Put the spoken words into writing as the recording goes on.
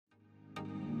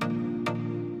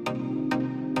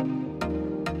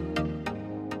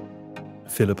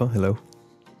Phillipa, hello.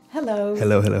 Hello.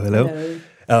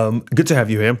 Hello. Good to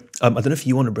have you here. I don't know if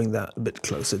you want to bring that a bit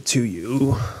closer to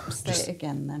you. Say it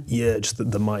again then. Yeah, just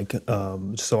the mic,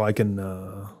 just so I can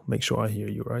make sure I hear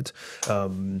you right.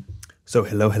 So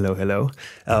hello.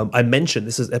 I mentioned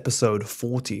this is episode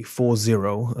 40.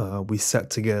 We sat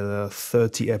together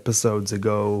 30 episodes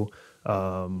ago,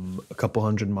 a couple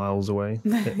 100 miles away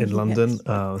in London.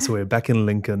 Yes. So we're back in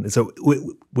Lincoln. So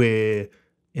we're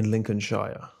in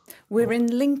Lincolnshire. We're in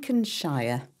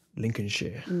Lincolnshire.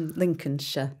 Lincolnshire.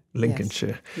 Lincolnshire.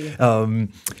 Lincolnshire. Yes. Yeah.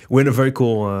 We're in a very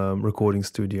cool recording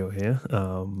studio here,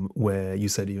 where you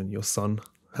said even your son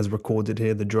has recorded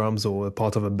here the drums or a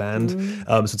part of a band.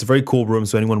 So it's a very cool room.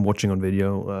 So anyone watching on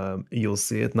video, you'll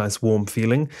see it. Nice warm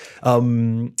feeling.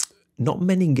 Not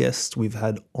many guests we've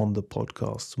had on the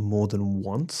podcast more than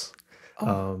once.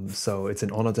 So it's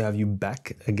an honor to have you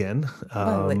back again.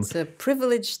 Well, it's a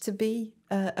privilege to be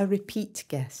a repeat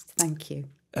guest. Thank you.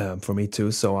 For me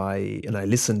too. So I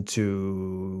listened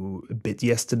to a bit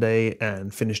yesterday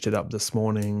and finished it up this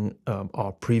morning,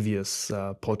 our previous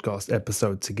podcast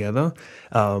episode together,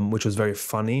 which was very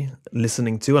funny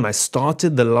listening to. And I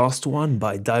started the last one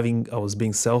by I was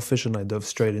being selfish and I dove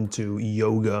straight into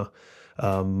yoga.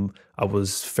 I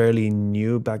was fairly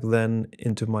new back then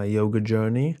into my yoga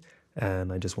journey.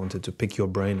 And I just wanted to pick your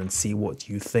brain and see what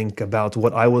you think about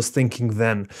what I was thinking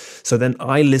then. So then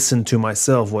I listened to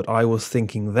myself, what I was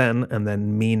thinking then, and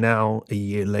then me now, a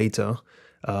year later.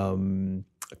 I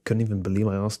couldn't even believe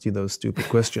I asked you those stupid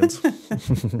questions.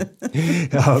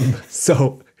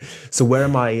 So where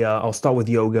am I? I'll start with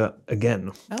yoga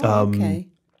again. Okay.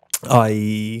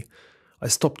 I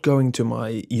stopped going to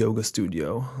my yoga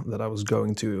studio that I was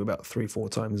going to about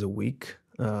 3-4 times a week.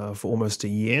 For almost a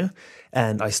year,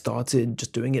 and I started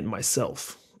just doing it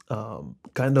myself,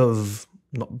 kind of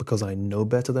not because I know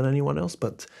better than anyone else,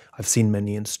 but I've seen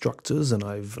many instructors and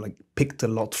I've picked a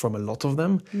lot from a lot of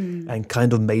them and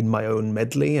kind of made my own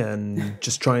medley and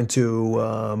just trying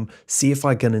to see if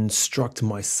I can instruct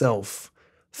myself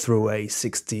through a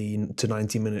 60 to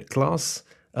 90 minute class,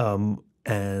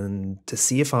 and to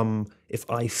see if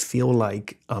I feel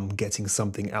like I'm getting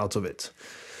something out of it.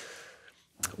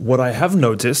 What I have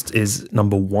noticed is,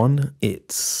 number one,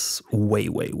 it's way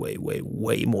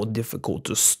more difficult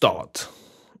to start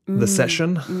the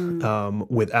session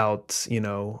without,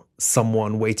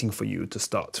 someone waiting for you to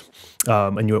start,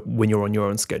 and when you're on your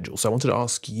own schedule. So I wanted to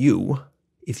ask you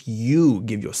if you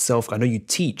give yourself, I know you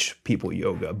teach people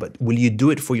yoga, but will you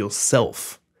do it for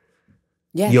yourself?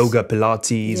 Yes. Yoga,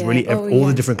 Pilates, Yeah. really Oh, all the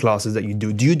yes. different classes that you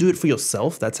do. Do you do it for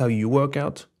yourself? That's how you work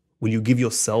out? Will you give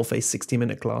yourself a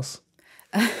 60-minute class?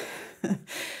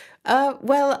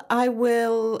 Well, I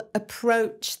will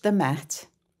approach the mat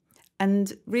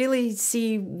and really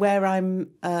see where I'm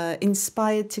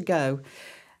inspired to go.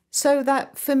 So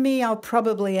that for me, I'll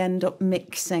probably end up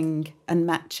mixing and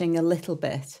matching a little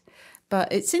bit.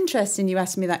 But it's interesting you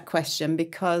asked me that question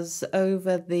because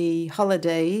over the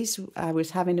holidays, I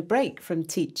was having a break from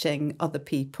teaching other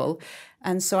people.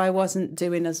 And so I wasn't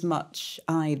doing as much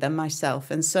either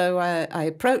myself. And so I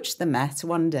approached the mat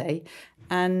one day.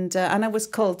 And I was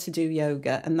called to do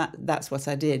yoga, and that's what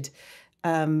I did.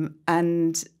 I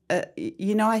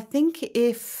think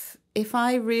if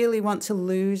I really want to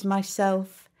lose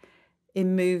myself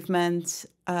in movement,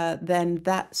 then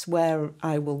that's where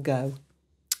I will go.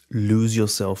 Lose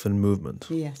yourself in movement.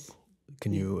 Yes.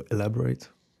 Can you elaborate?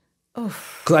 Oh,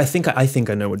 because I think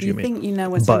I know what you mean. You think you know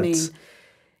what I mean?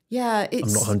 Yeah,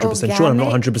 it's I'm not 100% sure. I'm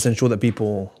not 100% sure that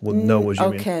people would know what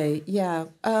you mean. Okay, yeah.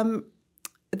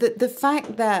 The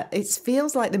fact that it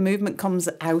feels like the movement comes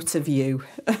out of you,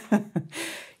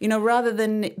 rather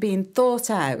than it being thought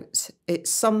out, it's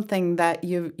something that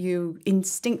you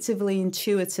instinctively,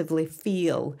 intuitively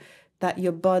feel that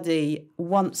your body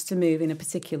wants to move in a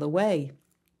particular way.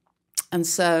 And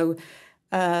so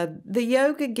the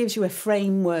yoga gives you a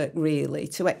framework, really,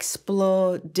 to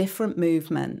explore different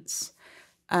movements.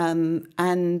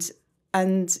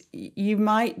 And you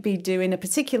might be doing a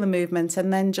particular movement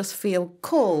and then just feel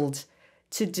called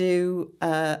to do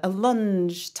a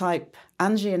lunge type,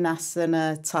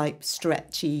 Anjanasana type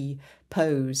stretchy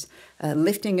pose,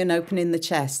 lifting and opening the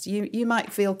chest. You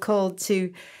might feel called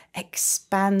to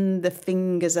expand the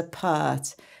fingers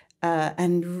apart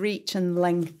and reach and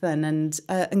lengthen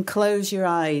and close your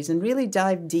eyes and really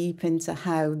dive deep into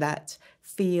how that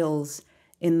feels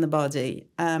in the body.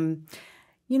 And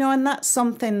that's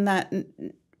something that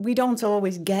we don't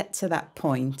always get to that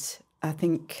point. I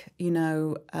think,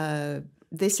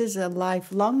 this is a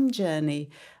lifelong journey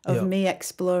of Yeah. me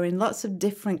exploring lots of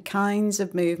different kinds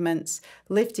of movements,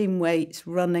 lifting weights,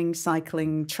 running,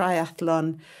 cycling,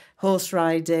 triathlon, horse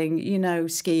riding,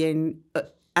 skiing,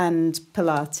 and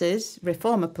Pilates,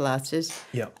 reformer Pilates,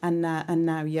 Yeah. and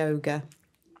now yoga.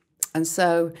 And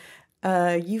so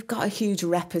you've got a huge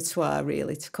repertoire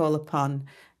really to call upon.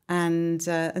 And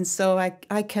so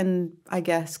I can, I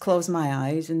guess, close my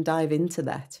eyes and dive into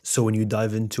that. So when you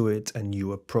dive into it and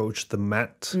you approach the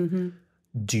mat,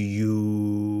 do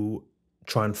you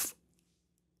try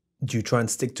and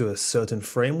stick to a certain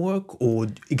framework, or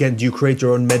again, do you create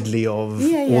your own medley of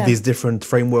all these different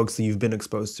frameworks that you've been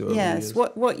exposed to over the years?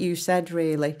 Yes, what you said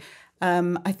really.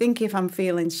 I think if I'm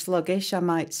feeling sluggish, I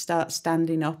might start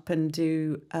standing up and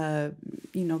do,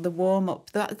 the warm up.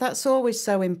 That's always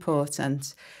so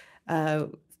important.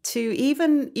 To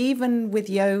even with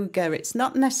yoga, it's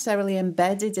not necessarily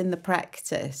embedded in the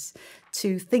practice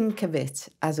to think of it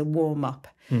as a warm up.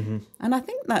 And I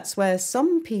think that's where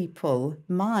some people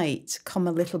might come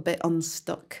a little bit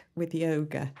unstuck with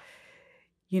yoga.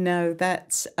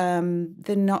 That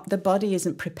the body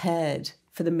isn't prepared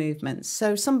for the movements.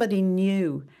 So somebody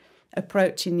new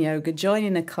approaching yoga,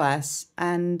 joining a class,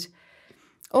 and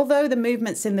although the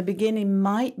movements in the beginning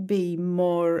might be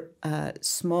more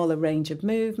smaller range of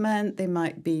movement, they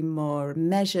might be more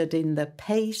measured in the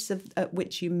pace at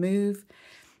which you move,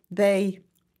 they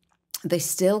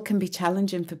still can be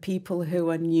challenging for people who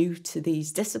are new to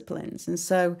these disciplines. And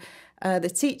so the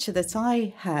teacher that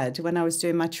I had when I was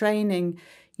doing my training,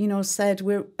 said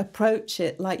we approach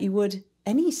it like you would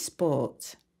any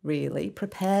sport, really,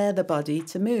 prepare the body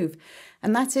to move.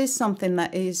 And that is something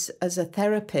that is, as a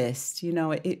therapist,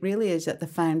 it really is at the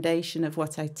foundation of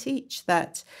what I teach,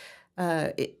 that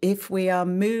if we are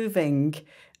moving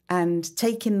and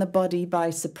taking the body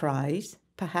by surprise,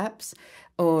 perhaps,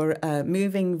 or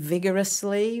moving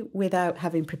vigorously without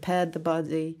having prepared the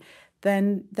body,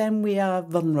 then we are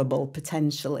vulnerable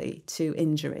potentially to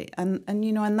injury. And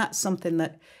that's something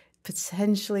that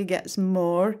potentially gets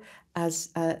more as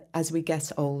we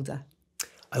get older.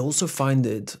 I also find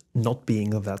it, not being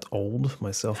that old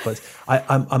myself, but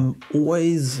I'm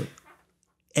always,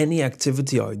 any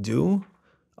activity I do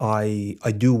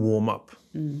warm up.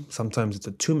 Sometimes it's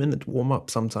a 2-minute warm up,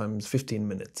 sometimes 15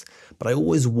 minutes. But I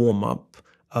always warm up,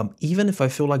 even if I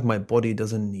feel like my body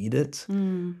doesn't need it.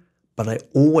 But I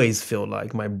always feel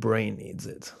like my brain needs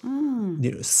it.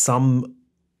 Some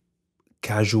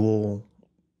casual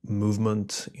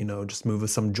movement, just move with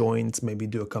some joints, maybe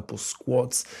do a couple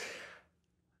squats.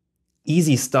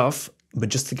 Easy stuff, but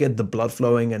just to get the blood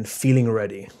flowing and feeling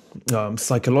ready,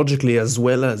 psychologically as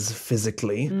well as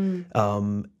physically.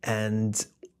 And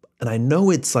I know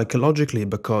it's psychologically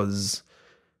because,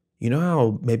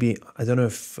 how maybe, I don't know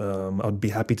if I'd be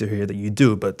happy to hear that you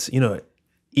do, but,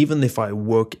 even if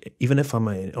I'm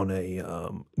on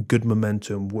a good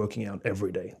momentum, working out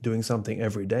every day, doing something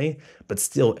every day, but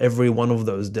still every one of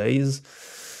those days,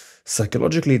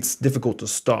 psychologically, it's difficult to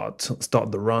start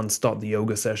the run, start the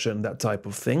yoga session, that type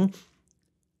of thing.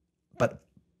 But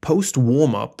post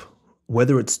warm-up,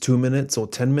 whether it's 2 minutes or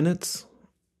 10 minutes,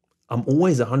 I'm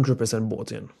always 100%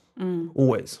 bought in,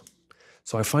 always.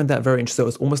 So I find that very interesting. So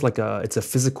it's almost like it's a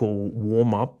physical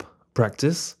warm-up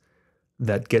practice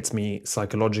that gets me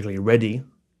psychologically ready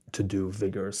to do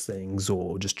vigorous things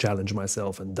or just challenge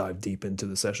myself and dive deep into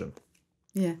the session.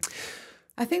 Yeah.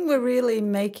 I think we're really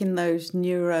making those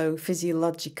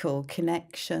neurophysiological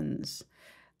connections,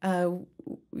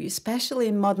 especially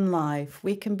in modern life.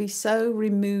 We can be so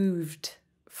removed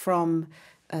from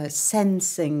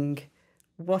sensing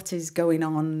what is going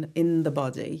on in the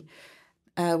body.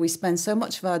 We spend so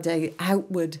much of our day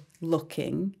outward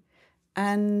looking,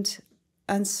 and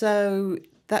so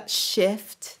that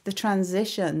shift, the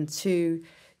transition to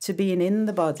being in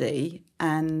the body,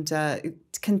 and it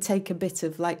can take a bit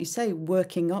of, like you say,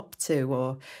 working up to,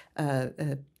 or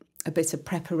a bit of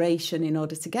preparation in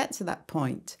order to get to that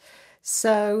point.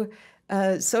 So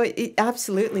it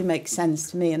absolutely makes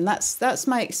sense to me, and that's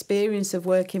my experience of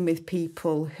working with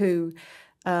people who,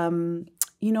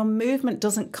 movement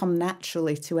doesn't come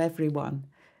naturally to everyone.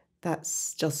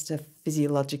 That's just a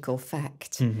physiological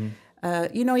fact.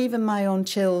 Even my own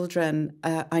children,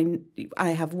 I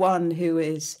have one who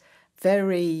is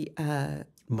very...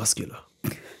 muscular.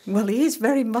 Well, he is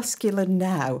very muscular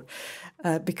now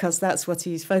because that's what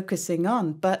he's focusing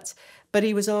on. But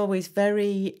he was always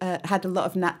very, had a lot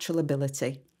of natural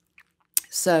ability.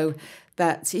 So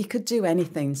that he could do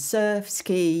anything, surf,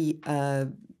 ski,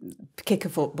 kick a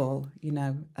football,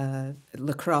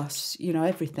 lacrosse,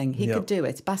 everything. He could do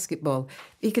it, basketball.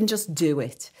 He can just do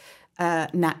it.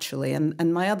 naturally.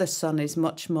 And my other son is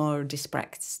much more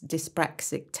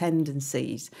dyspraxic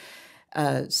tendencies.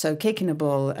 So kicking a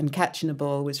ball and catching a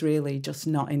ball was really just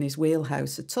not in his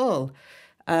wheelhouse at all.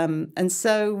 And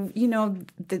so,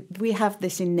 we have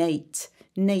this innate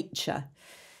nature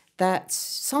that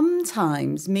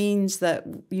sometimes means that,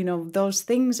 those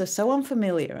things are so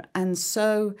unfamiliar and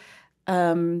so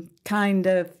kind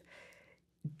of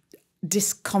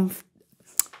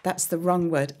that's the wrong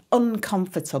word,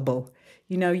 uncomfortable.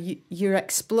 You're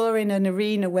exploring an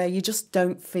arena where you just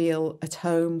don't feel at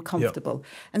home, comfortable.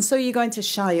 And so you're going to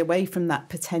shy away from that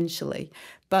potentially.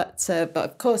 But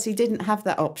of course, he didn't have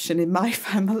that option in my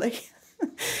family.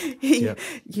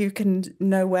 You can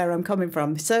know where I'm coming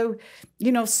from. So,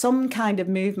 some kind of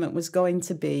movement was going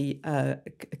to be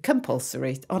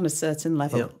compulsory on a certain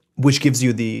level. Yeah. Which gives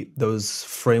you those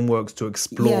frameworks to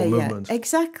explore movement. Yeah,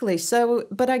 exactly. So,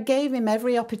 but I gave him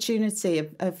every opportunity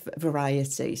of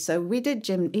variety. So he did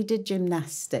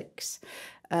gymnastics.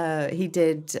 We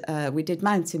did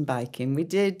mountain biking.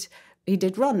 He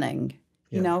did running,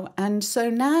 and so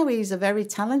now he's a very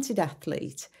talented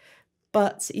athlete,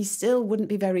 but he still wouldn't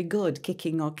be very good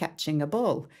kicking or catching a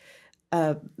ball.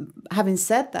 Having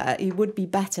said that, he would be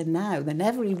better now than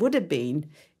ever he would have been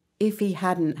if he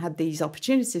hadn't had these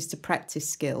opportunities to practice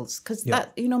skills. Because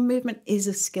that, movement is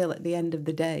a skill at the end of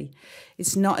the day.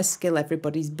 It's not a skill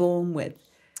everybody's born with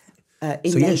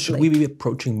innately. So should we be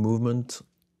approaching movement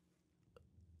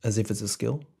as if it's a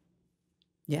skill?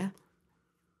 Yeah.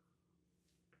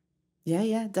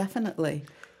 Yeah, definitely.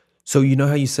 So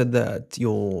how you said that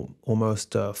you'll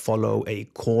almost follow a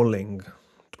calling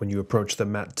when you approach the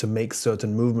mat to make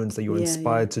certain movements that you're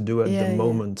inspired to do at the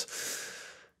moment.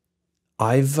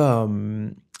 I've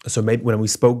so maybe when we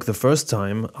spoke the first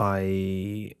time,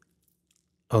 I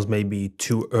was maybe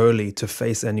too early to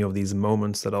face any of these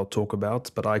moments that I'll talk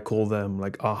about, but I call them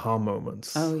like aha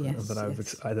moments. Oh yes.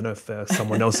 I don't know if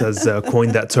someone else has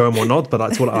coined that term or not, but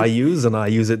that's what I use, and I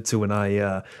use it when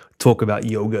I talk about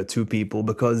yoga to people,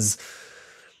 because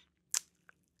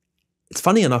it's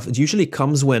funny enough, it usually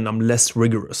comes when I'm less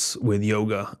rigorous with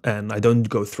yoga and I don't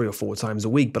go 3 or 4 times a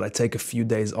week, but I take a few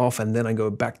days off and then I go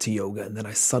back to yoga, and then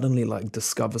I suddenly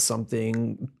discover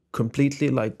something completely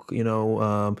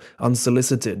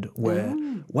unsolicited where,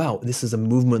 wow, this is a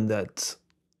movement that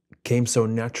came so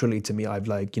naturally to me. I've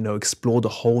explored a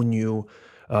whole new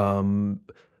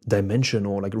dimension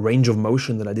or range of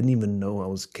motion that I didn't even know I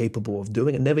was capable of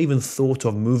doing. I never even thought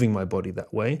of moving my body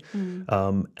that way.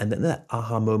 And then that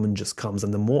aha moment just comes.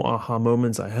 And the more aha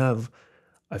moments I have,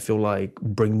 I feel like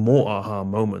bring more aha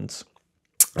moments.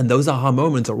 And those aha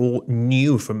moments are all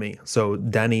new for me. So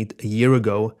Danny, a year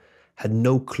ago, had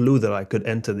no clue that I could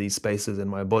enter these spaces in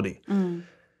my body.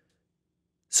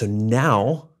 So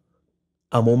now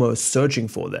I'm almost searching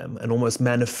for them and almost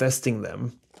manifesting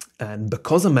them. And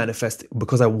because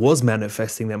I was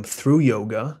manifesting them through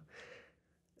yoga,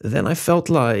 then I felt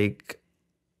like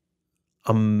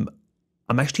I'm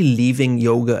actually leaving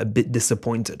yoga a bit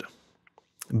disappointed,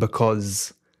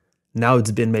 because now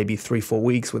it's been maybe 3-4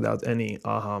 weeks without any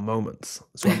aha moments.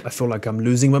 So I feel like I'm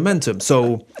losing momentum.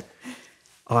 So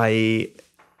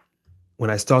when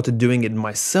I started doing it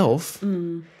myself,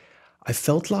 I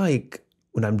felt like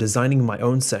when I'm designing my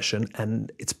own session,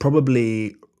 and it's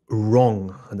probably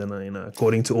wrong, I don't know,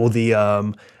 according to all the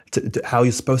to how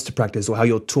you're supposed to practice or how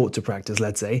you're taught to practice,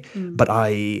 let's say. But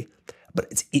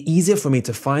it's easier for me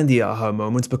to find the aha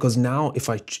moments, because now if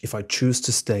I choose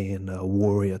to stay in a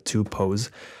warrior 2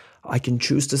 pose, I can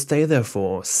choose to stay there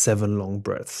for 7 long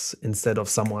breaths instead of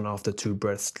someone after 2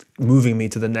 breaths moving me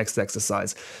to the next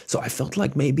exercise. So I felt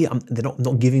like maybe they're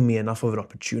not giving me enough of an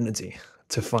opportunity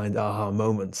to find aha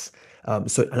moments.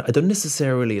 So I don't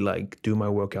necessarily do my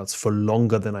workouts for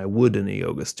longer than I would in a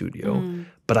yoga studio,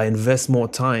 but I invest more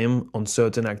time on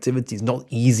certain activities, not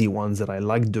easy ones that I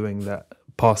like doing that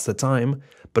pass the time,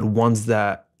 but ones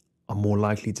that are more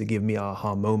likely to give me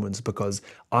aha moments, because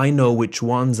I know which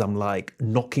ones I'm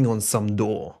knocking on some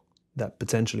door that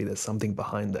potentially there's something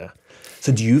behind there.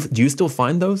 So do you still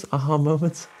find those aha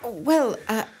moments? Well,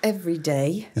 every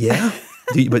day. Yeah.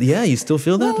 You still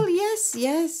feel that? Well, yes.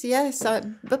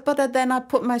 But then I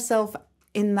put myself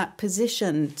in that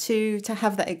position to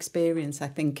have that experience, I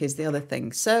think, is the other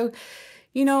thing. So,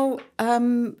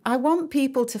 I want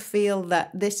people to feel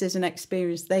that this is an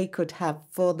experience they could have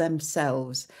for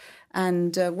themselves.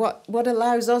 And what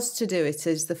allows us to do it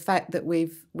is the fact that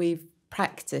we've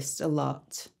practiced a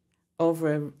lot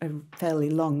over a fairly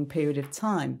long period of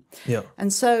time. Yeah.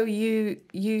 And so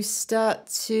you start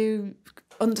to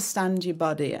understand your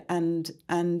body and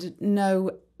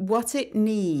know what it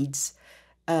needs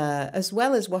as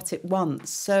well as what it wants.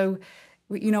 So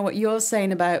you know, what you're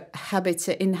saying about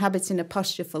inhabiting a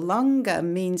posture for longer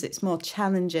means it's more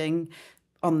challenging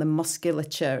on the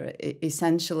musculature,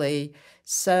 essentially,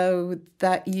 so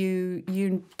that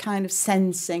you kind of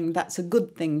sensing that's a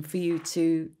good thing for you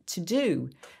to do,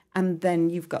 and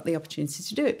then you've got the opportunity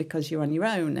to do it because you're on your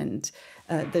own, and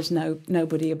there's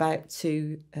nobody about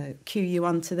to cue you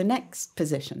on to the next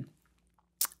position.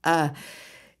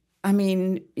 I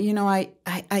mean, you know,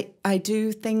 I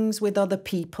do things with other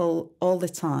people all the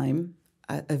time.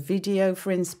 A video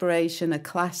for inspiration, a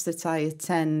class that I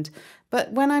attend.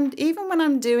 But when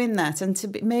I'm doing that,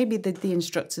 and maybe the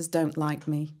instructors don't like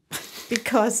me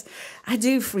because I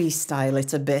do freestyle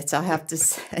it a bit, I have to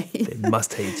say. They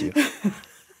must hate you.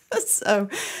 So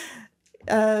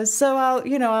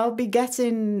I'll be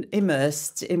getting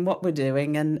immersed in what we're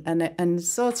doing and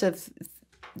sort of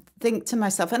think to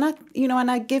myself, and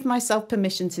I give myself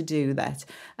permission to do that.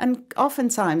 And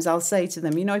oftentimes I'll say to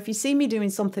them, you know, if you see me doing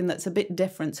something that's a bit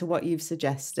different to what you've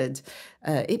suggested,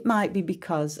 it might be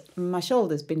because my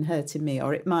shoulder's been hurting me,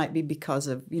 or it might be because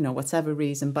of, you know, whatever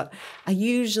reason. But I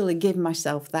usually give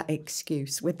myself that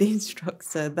excuse with the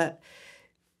instructor that,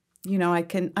 you know, I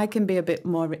can be a bit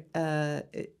more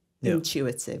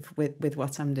intuitive with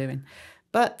what I'm doing.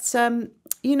 But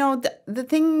you know, the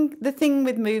thing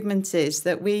with movement is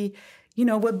that we're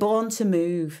born to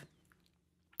move.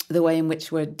 The way in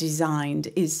which we're designed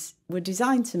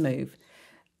to move,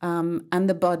 and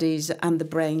the bodies and the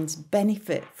brains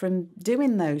benefit from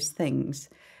doing those things.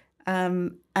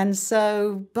 And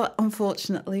so, but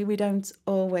unfortunately, we don't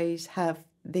always have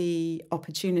the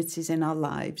opportunities in our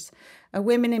lives.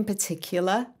 Women in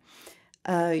particular,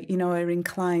 you know, are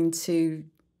inclined to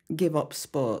give up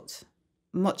sport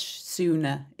much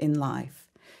sooner in life.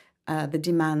 The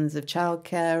demands of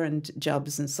childcare and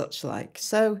jobs and such like.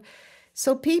 So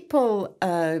people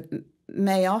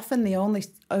may often the only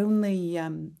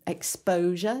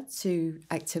exposure to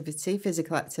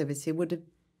physical activity, would have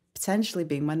potentially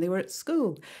been when they were at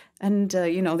school. And,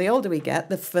 you know, the older we get,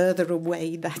 the further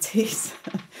away that is.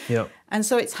 Yeah. And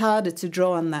so it's harder to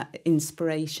draw on that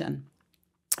inspiration.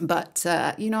 But,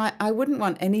 you know, I wouldn't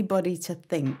want anybody to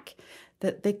think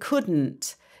that they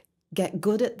couldn't get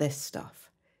good at this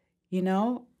stuff. You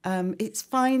know, it's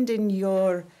finding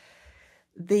the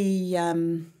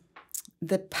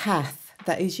path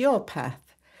that is your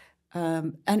path.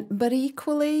 But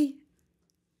equally,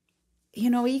 you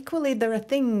know, there are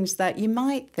things that you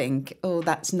might think, oh,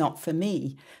 that's not for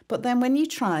me. But then when you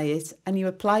try it and you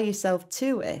apply yourself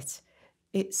to it,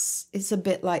 it's a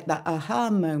bit like that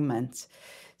aha moment.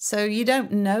 So you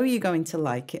don't know you're going to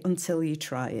like it until you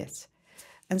try it.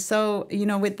 And so, you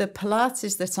know, with the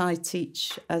Pilates that I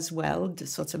teach as well,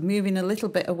 sort of moving a little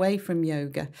bit away from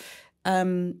yoga,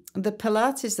 the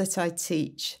Pilates that I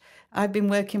teach, I've been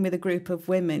working with a group of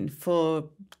women for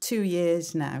 2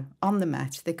 years now on the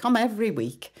mat. They come every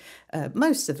week.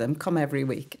 Most of them come every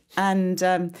week. And,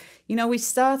 you know, we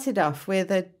started off with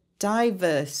a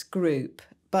diverse group,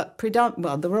 but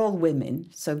they're all women,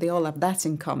 so they all have that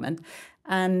in common.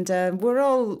 And we're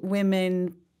all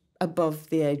women above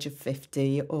the age of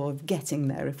 50 or getting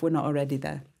there if we're not already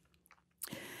there.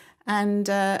 And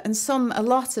a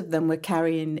lot of them were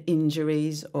carrying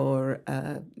injuries or,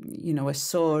 you know, a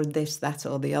sore, this, that,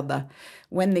 or the other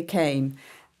when they came.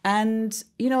 And,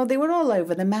 you know, they were all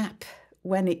over the map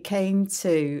when it came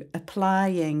to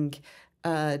applying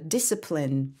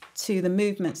discipline to the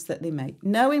movements that they make,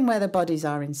 knowing where their bodies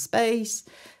are in space.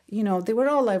 You know, they were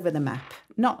all over the map,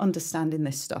 not understanding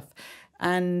this stuff.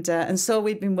 And so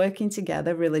we've been working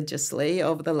together religiously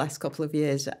over the last couple of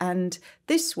years. And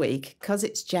this week, because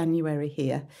it's January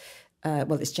here,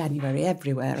 well, it's January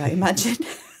everywhere, I imagine.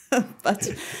 But,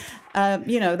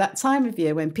 you know, that time of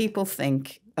year when people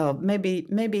think, oh, maybe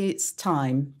it's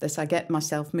time that I get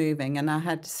myself moving. And I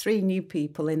had 3 new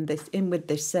people in with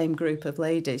this same group of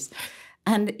ladies.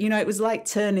 And, you know, it was like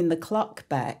turning the clock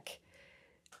back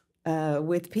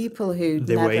with people who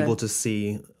They were able to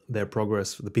see their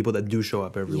progress. The people that do show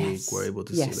up every week were able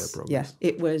to see their progress. Yeah,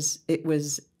 it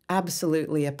was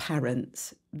absolutely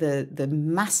apparent the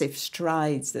massive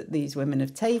strides that these women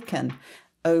have taken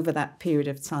over that period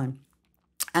of time.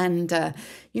 And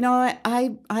you know,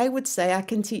 I would say I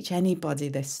can teach anybody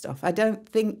this stuff. I don't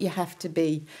think you have to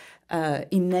be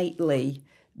innately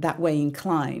that way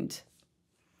inclined.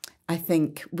 I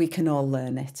think we can all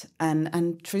learn it,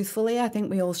 and truthfully, I think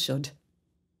we all should.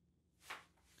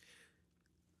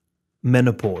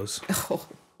 Menopause. Oh.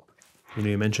 You know,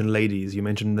 you mentioned ladies in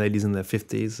their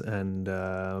 50s,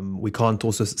 and we can't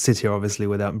also sit here, obviously,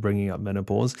 without bringing up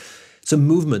menopause. So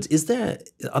movement,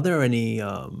 are there any,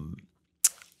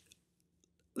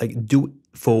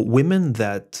 for women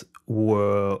that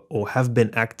were or have been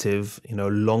active,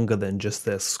 longer than just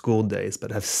their school days,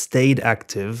 but have stayed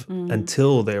active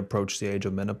until they approach the age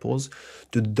of menopause,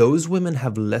 do those women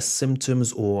have less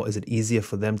symptoms, or is it easier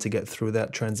for them to get through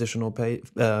that transitional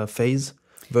phase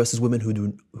versus women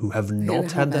who have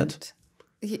not had that?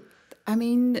 I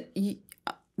mean,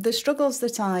 the struggles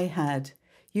that I had,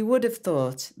 you would have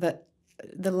thought that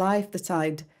the life that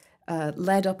I'd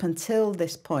led up until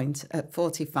this point at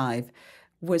 45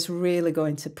 was really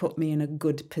going to put me in a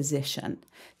good position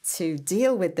to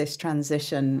deal with this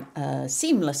transition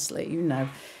seamlessly.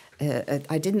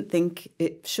 I didn't think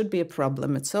it should be a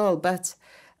problem at all, but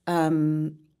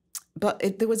there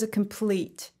was a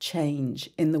complete change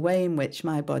in the way in which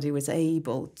my body was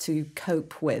able to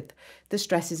cope with the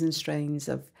stresses and strains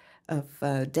of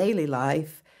daily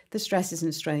life, the stresses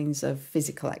and strains of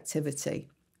physical activity.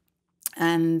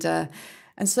 And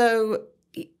so,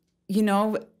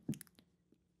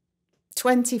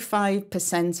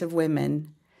 25% of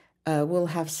women will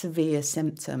have severe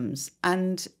symptoms,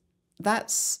 and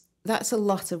that's a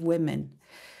lot of women.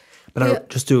 But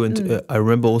I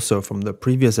remember also from the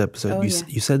previous episode,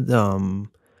 you said,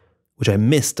 which I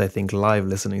missed, I think, live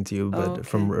listening to you, but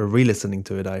from re-listening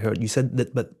to it, I heard you said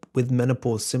that, but with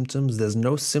menopause symptoms, there's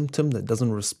no symptom that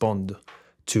doesn't respond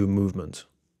to movement.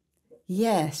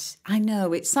 Yes, I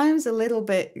know. It sounds a little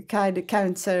bit kind of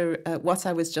counter what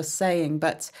I was just saying,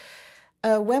 but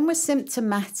when we're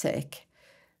symptomatic,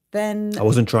 then... I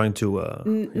wasn't trying to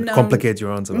complicate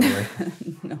your answer that way.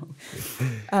 No.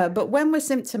 But when we're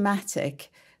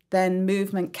symptomatic, then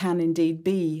movement can indeed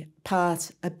be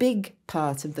a big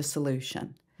part of the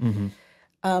solution. Mm-hmm.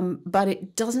 But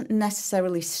it doesn't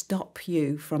necessarily stop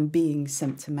you from being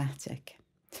symptomatic.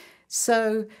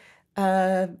 So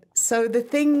the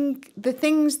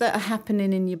things that are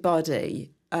happening in your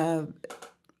body,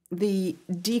 the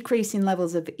decreasing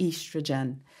levels of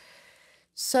estrogen.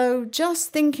 So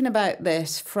just thinking about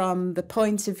this from the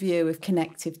point of view of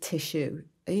connective tissue,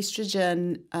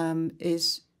 estrogen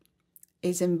is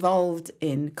involved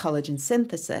in collagen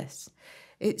synthesis.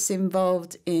 It's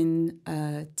involved in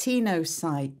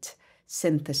tenocyte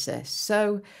synthesis,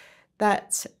 so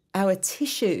that our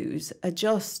tissues are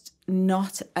just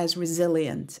not as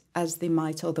resilient as they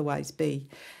might otherwise be.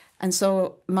 And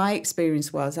so my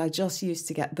experience was I just used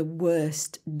to get the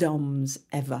worst DOMS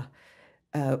ever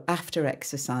after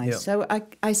exercise. Yeah. So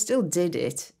I still did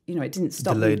it. It didn't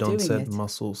stop me doing it. Delayed onset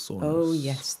muscle soreness. Oh,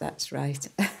 yes, that's right.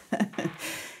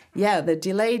 Yeah, the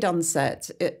delayed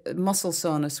onset muscle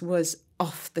soreness was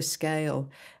off the scale.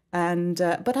 And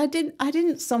but I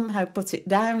didn't somehow put it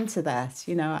down to that,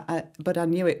 but I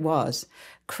knew it was.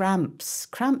 Cramps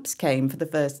came for the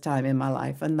first time in my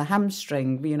life, and the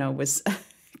hamstring, was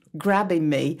grabbing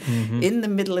me in the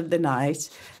middle of the night,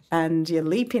 and you're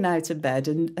leaping out of bed,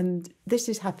 and this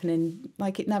is happening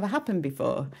like it never happened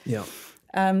before. Yeah.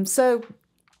 So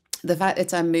the fact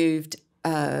that I moved,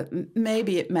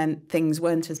 maybe it meant things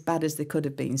weren't as bad as they could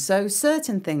have been. So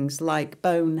certain things like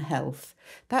bone health,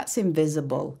 that's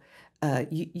invisible.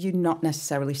 You're not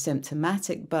necessarily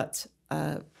symptomatic, but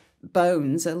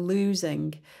bones are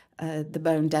losing, the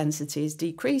bone density is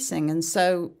decreasing. And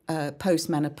so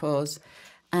post-menopause,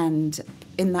 and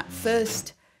in that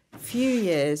first few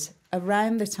years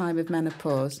around the time of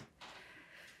menopause,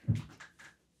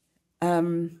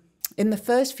 in the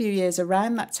first few years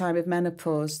around that time of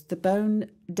menopause, the bone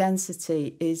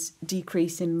density is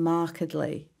decreasing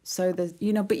markedly. So but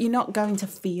you're not going to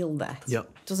feel that. Yep.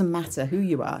 It doesn't matter who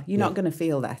you are. You're not going to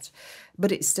feel that,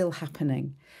 but it's still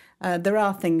happening. There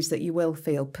are things that you will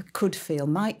feel, could feel,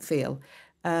 might feel.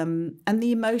 And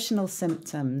the emotional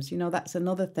symptoms, that's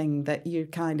another thing that you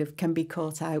kind of can be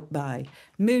caught out by.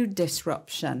 Mood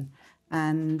disruption.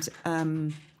 And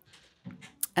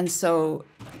so,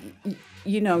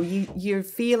 you're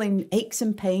feeling aches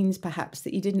and pains perhaps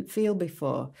that you didn't feel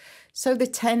before. So the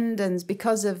tendons,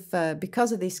 because of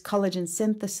this collagen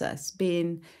synthesis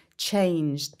being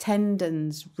changed,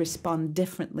 tendons respond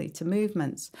differently to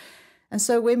movements. And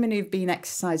so women who've been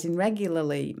exercising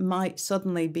regularly might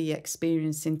suddenly be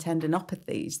experiencing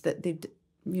tendinopathies that they'd,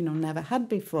 never had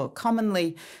before.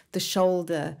 Commonly the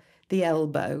shoulder, the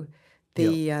elbow,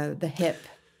 the hip.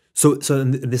 So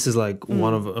this is like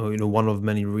one of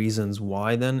many reasons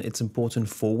why then it's important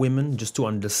for women just to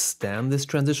understand this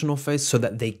transitional phase so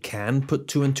that they can put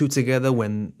two and two together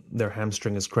when their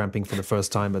hamstring is cramping for the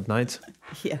first time at night.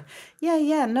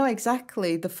 Yeah. No,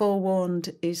 exactly. The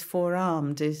forewarned is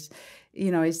forearmed is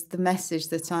the message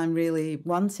that I'm really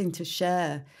wanting to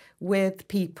share with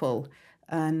people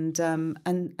and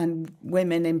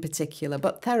women in particular,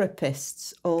 but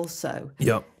therapists also.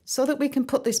 Yeah. So that we can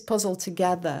put this puzzle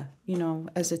together,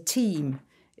 as a team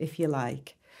if you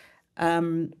like.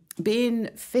 Being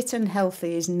fit and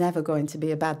healthy is never going to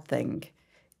be a bad thing.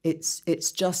 It's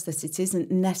just that it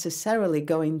isn't necessarily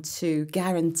going to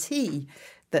guarantee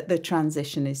that the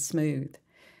transition is smooth.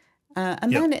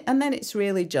 And then it's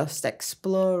really just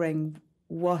exploring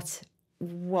what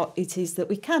it is that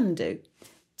we can do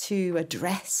to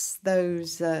address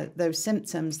those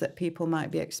symptoms that people might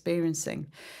be experiencing.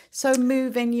 So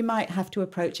moving, you might have to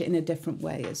approach it in a different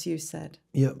way, as you said.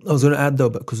 Yeah, I was going to add though,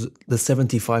 because the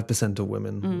 75% of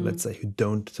women, let's say, who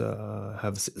don't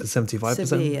have 75%.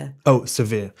 Severe. Oh,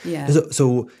 severe. Yeah.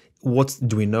 So what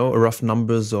do we know? Rough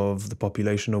numbers of the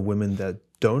population of women that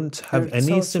don't have any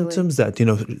Totally. symptoms, that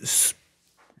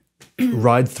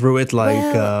ride through it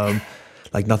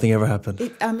like nothing ever happened.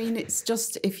 It's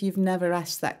just if you've never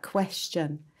asked that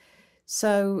question.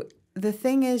 So the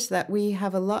thing is that we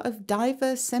have a lot of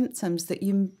diverse symptoms that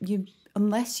you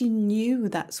unless you knew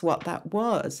that's what that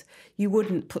was, you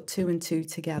wouldn't put two and two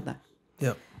together.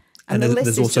 Yeah. And the list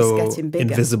there's is also just getting bigger.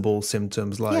 invisible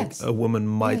symptoms, like Yes. a woman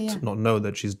might not know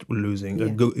that she's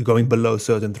losing, going below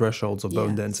certain thresholds of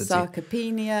bone density.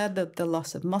 Sarcopenia, the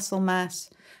loss of muscle mass,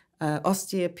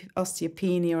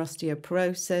 osteopenia,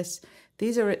 osteoporosis.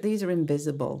 These are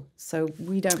invisible, so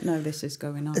we don't know this is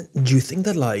going on. Do you think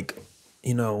that,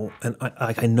 and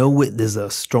I know there's a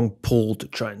strong pull to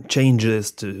try and change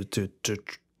this, to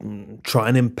try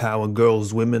and empower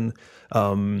girls, women.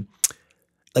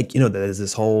 There's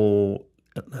this whole,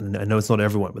 and I know it's not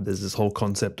everyone, but there's this whole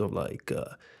concept of women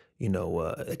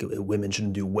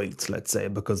shouldn't do weights, let's say,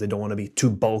 because they don't want to be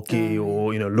too bulky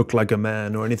or look like a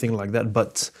man or anything like that.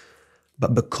 But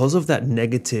because of that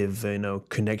negative,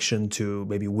 connection to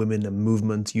maybe women and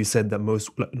movement, you said that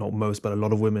not most, but a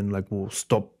lot of women will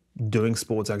stop doing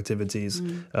sports activities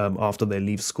after they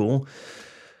leave school.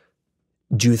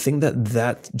 Do you think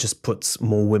that just puts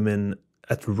more women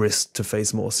at risk to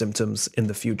face more symptoms in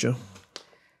the future?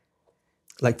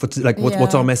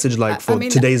 What's our message for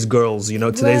today's girls?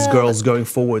 Today's girls going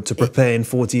forward to prepare in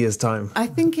 40 years' time. I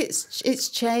think it's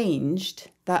changed,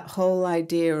 that whole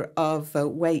idea of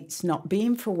weights not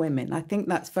being for women. I think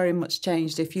that's very much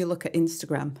changed. If you look at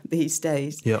Instagram these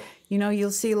days,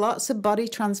 you'll see lots of body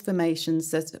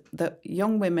transformations that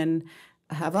young women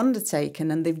have undertaken,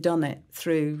 and they've done it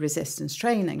through resistance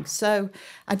training. So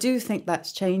I do think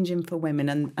that's changing for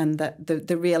women, and that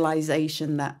the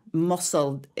realization that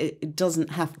muscle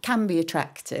can be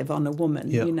attractive on a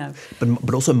woman.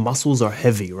 But also muscles are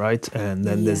heavy, right? And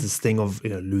then there's this thing of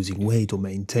losing weight or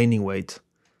maintaining weight,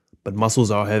 but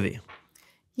muscles are heavy.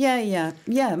 Yeah.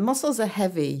 Muscles are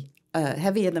heavy,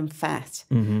 heavier than fat.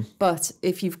 Mm-hmm. But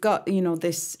if you've got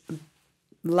this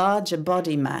larger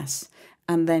body mass,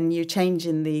 and then you're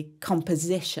changing the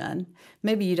composition,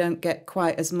 maybe you don't get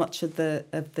quite as much of the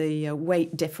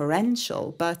weight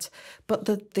differential, but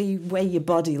the way your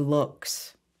body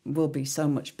looks will be so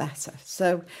much better.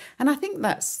 So, and I think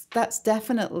that's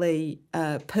definitely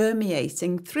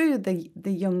permeating through the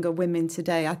younger women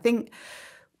today. I think,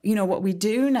 what we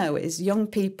do know is young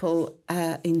people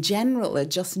in general are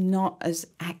just not as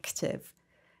active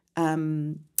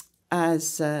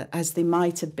as they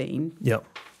might have been. Yeah.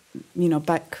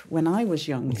 Back when I was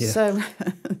young. Yeah. So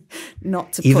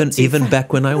not to even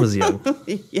back when I was young.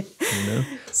 Yeah.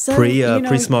 So,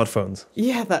 pre-smartphones.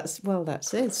 Yeah, that's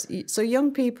it. So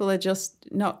young people are just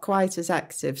not quite as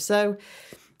active. So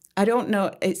I don't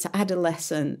know, it's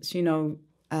adolescence,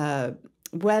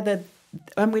 whether,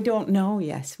 and we don't know,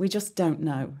 yes, we just don't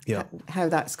know how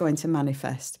that's going to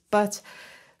manifest. But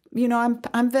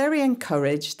I'm very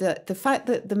encouraged that the fact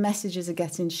that the messages are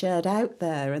getting shared out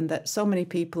there, and that so many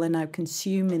people are now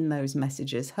consuming those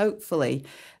messages. Hopefully,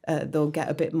 they'll get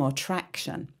a bit more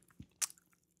traction.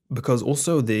 Because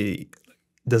also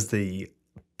does the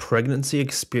pregnancy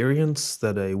experience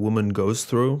that a woman goes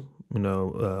through,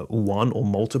 one or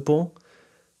multiple,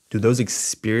 do those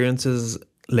experiences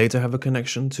later have a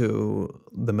connection to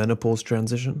the menopause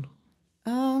transition?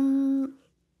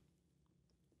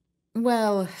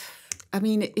 Well,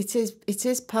 it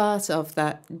is part of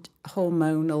that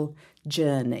hormonal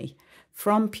journey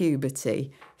from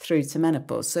puberty through to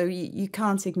menopause. So you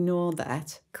can't ignore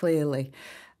that, clearly.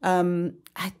 The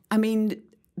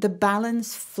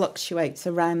balance fluctuates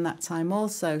around that time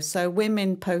also. So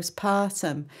women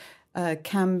postpartum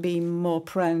can be more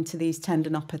prone to these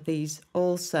tendinopathies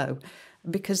also,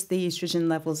 because the estrogen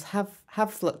levels have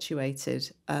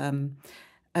fluctuated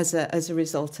as a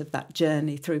result of that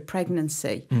journey through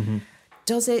pregnancy. Mm-hmm.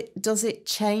 Does it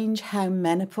change how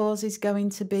menopause is going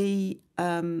to be?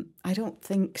 I don't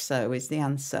think so, is the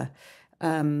answer.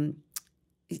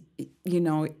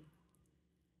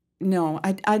 no,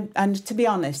 and to be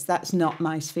honest, that's not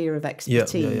my sphere of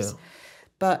expertise.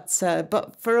 But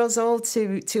for us all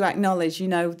to acknowledge, you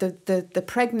know, the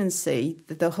pregnancy,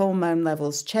 the hormone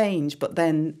levels change, but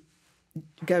then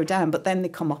go down, but then they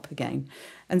come up again.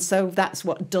 And so that's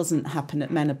what doesn't happen at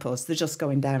menopause. They're just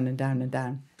going down and down and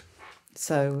down.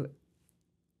 So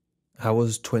how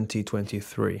was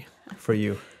 2023 for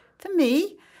you? For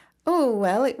me, oh,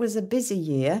 well, it was a busy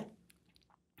year.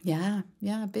 Yeah,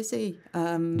 busy.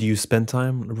 Do you spend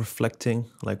time reflecting,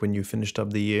 like when you finished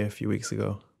up the year a few weeks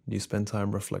ago? Do you spend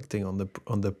time reflecting on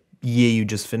the year you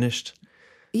just finished?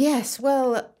 Yes,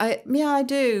 well, I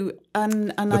do,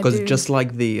 and because I do. Just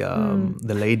like the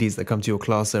ladies that come to your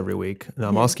class every week, and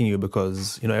I'm asking you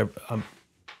because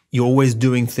you're always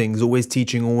doing things, always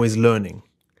teaching, always learning,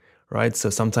 right? So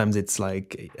sometimes it's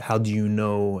like, how do you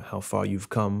know how far you've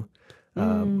come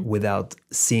without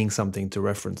seeing something to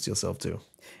reference yourself to?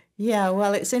 Yeah,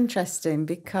 well, it's interesting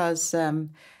because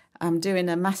I'm doing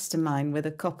a mastermind with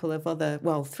a couple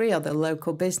of three other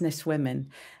local business women.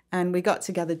 And we got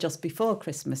together just before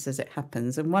Christmas, as it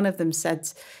happens. And one of them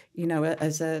said, you know,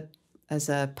 as a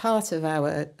part of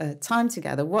our time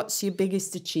together, what's your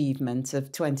biggest achievement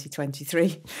of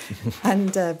 2023?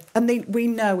 We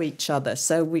know each other,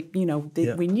 so we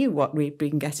knew what we'd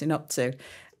been getting up to,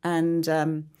 and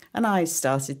I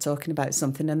started talking about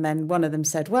something, and then one of them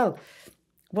said, "Well,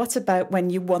 what about when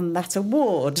you won that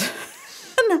award?"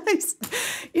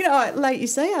 Like you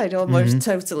say, I'd almost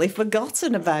totally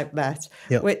forgotten about that.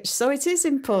 Yep. So it is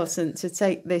important to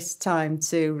take this time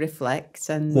to reflect.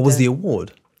 And what was the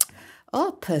award?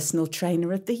 Oh, Personal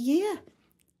Trainer of the Year.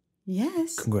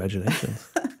 Yes. Congratulations.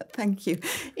 Thank you.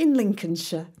 In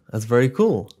Lincolnshire. That's very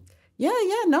cool. Yeah.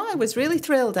 No, I was really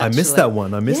thrilled, actually. I missed that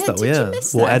one. Did you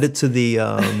miss We'll that? add it to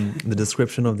the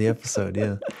description of the episode,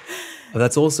 yeah. Oh,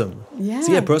 that's awesome. Yeah.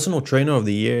 So Personal Trainer of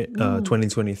the Year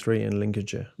 2023 in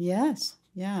Lincolnshire. Yes,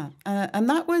 yeah. And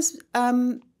that was,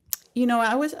 I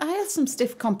had some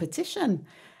stiff competition.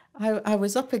 I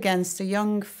was up against a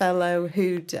young fellow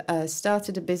who'd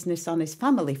started a business on his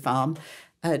family farm,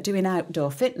 doing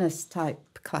outdoor fitness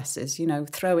type classes, you know,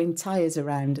 throwing tyres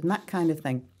around and that kind of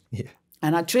thing. Yeah.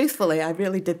 And I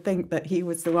really did think that he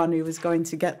was the one who was going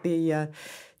to get the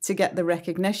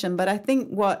recognition. But I think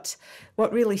what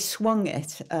really swung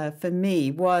it for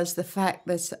me was the fact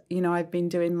that, you know, I've been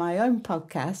doing my own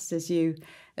podcast,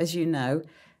 as you know,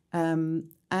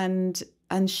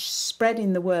 and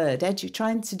spreading the word,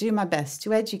 trying to do my best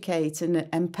to educate and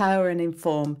empower and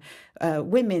inform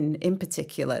women in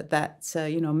particular that,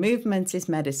 movement is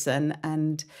medicine,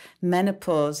 and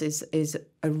menopause is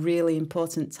a really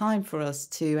important time for us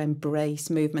to embrace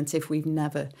movement. If we've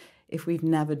never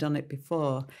done it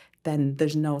before, then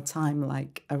there's no time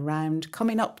like around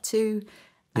coming up to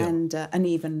and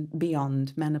even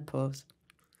beyond menopause.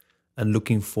 And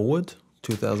looking forward,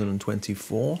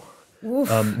 2024,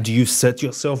 do you set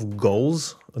yourself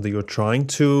goals that you're trying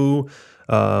to,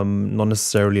 not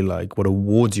necessarily like what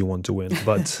awards you want to win,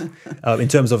 but in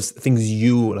terms of things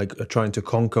you like are trying to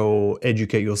conquer or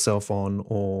educate yourself on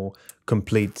or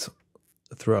complete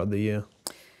throughout the year?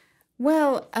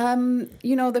 Well,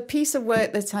 the piece of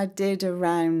work that I did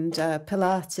around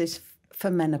Pilates for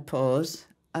menopause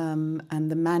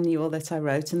and the manual that I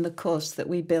wrote and the course that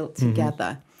we built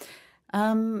together,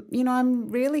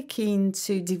 I'm really keen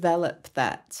to develop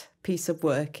that piece of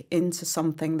work into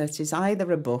something that is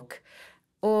either a book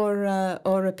or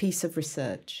a piece of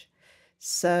research.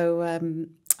 So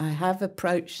I have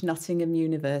approached Nottingham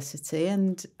University,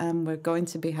 and we're going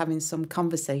to be having some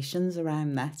conversations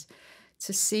around that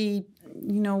to see,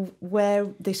 where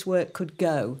this work could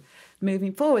go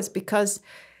moving forwards, because,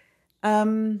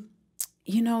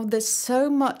 there's so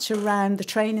much around the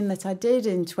training that I did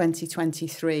in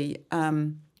 2023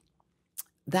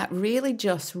 that really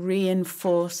just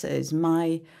reinforces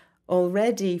my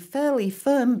already fairly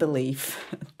firm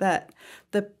belief that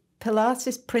the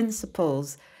Pilates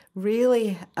principles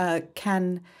really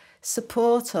can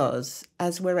support us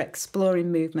as we're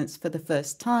exploring movements for the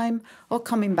first time or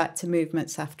coming back to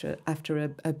movements after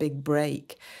a big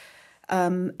break.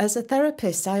 As a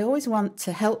therapist, I always want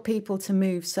to help people to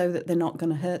move so that they're not going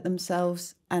to hurt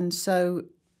themselves. And so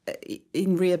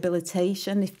in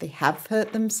rehabilitation, if they have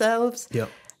hurt themselves,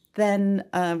 then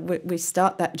we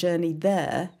start that journey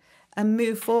there and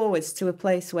move forwards to a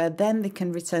place where then they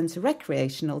can return to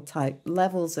recreational type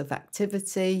levels of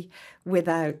activity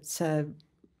without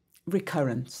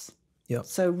recurrence.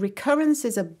 So recurrence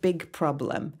is a big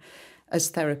problem.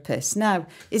 as therapists. Now,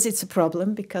 is it a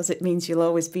problem because it means you'll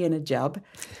always be in a job?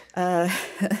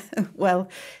 Well,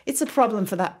 it's a problem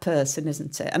for that person,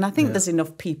 isn't it? And I think there's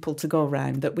enough people to go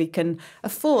around that we can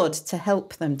afford to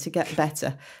help them to get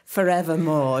better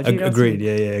forevermore. Do you know Agreed. what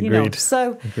I mean? Yeah. You know,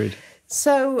 Agreed. Agreed.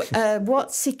 So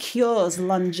what secures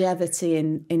longevity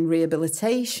in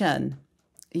rehabilitation?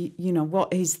 You know,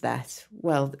 what is that?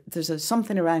 Well, there's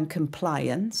something around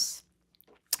compliance.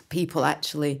 People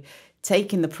actually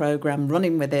taking the program,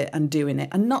 running with it, and doing it,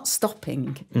 and not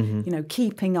stopping. You know,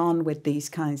 keeping on with these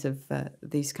kinds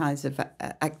of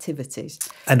activities,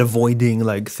 and avoiding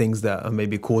like things that are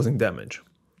maybe causing damage.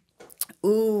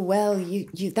 Oh, well,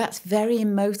 you that's very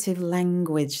emotive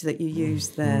language that you use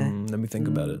there. Let me think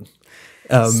about it.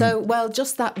 Well,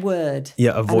 just that word.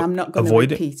 Yeah, and I'm not going to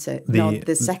repeat it.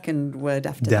 The second word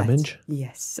after damage? That.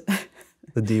 Yes.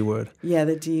 The D word. Yeah,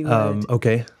 the D word.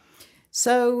 Okay.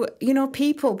 So, you know,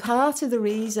 part of the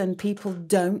reason people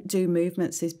don't do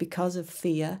movements is because of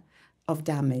fear of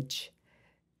damage.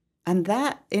 And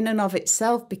that in and of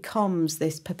itself becomes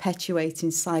this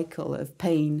perpetuating cycle of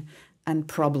pain and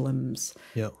problems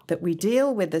that we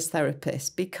deal with as therapists,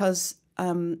 because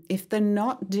if they're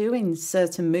not doing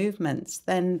certain movements,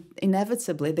 then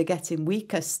inevitably they're getting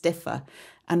weaker, stiffer,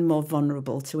 and more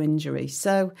vulnerable to injury.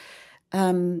 So,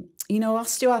 you know,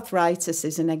 osteoarthritis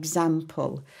is an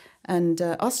example. And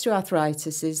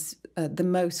osteoarthritis is the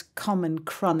most common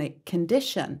chronic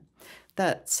condition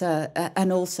that,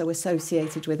 and also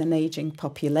associated with an aging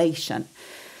population.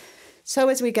 So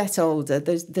as we get older,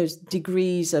 there's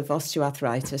degrees of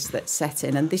osteoarthritis that set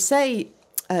in. And they say,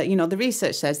 you know, the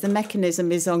research says the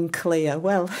mechanism is unclear.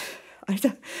 Well, I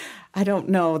don't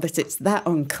know that it's that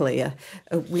unclear.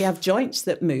 We have joints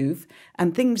that move,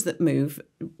 and things that move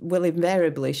will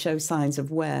invariably show signs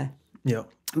of wear. Yeah.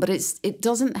 But it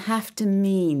doesn't have to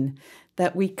mean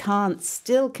that we can't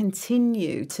still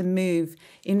continue to move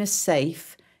in a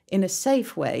safe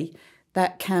way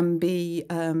that can be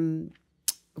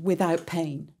without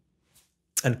pain.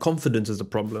 And confidence is the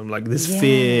problem. Like this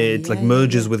fear, it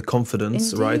merges with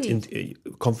confidence, Indeed.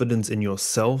 right? Confidence in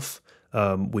yourself,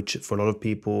 which for a lot of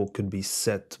people could be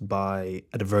set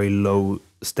at a very low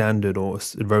standard or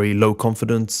a very low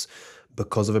confidence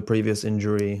because of a previous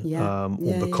injury, or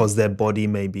because their body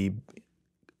maybe,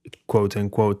 quote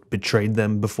unquote, betrayed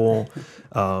them before,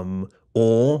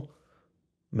 or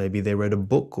maybe they read a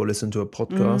book or listened to a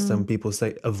podcast and people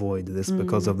say, avoid this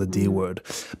because of the D word.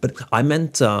 But I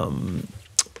meant, okay,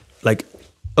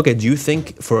 do you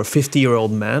think for a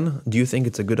 50-year-old man, do you think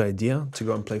it's a good idea to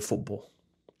go and play football?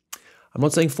 I'm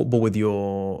not saying football with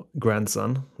your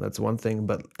grandson, that's one thing,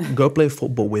 but go play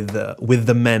football with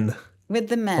the men. With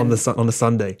the men. On a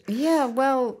Sunday. Yeah,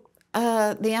 well,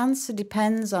 the answer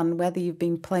depends on whether you've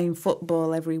been playing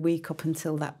football every week up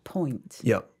until that point.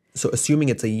 Yeah. So assuming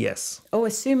it's a yes. Oh,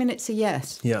 assuming it's a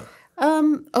yes. Yeah.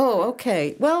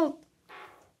 Okay. Well,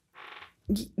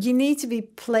 you need to be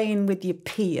playing with your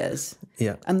peers.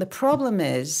 Yeah. And the problem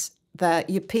is that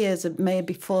your peers may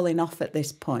be falling off at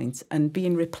this point and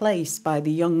being replaced by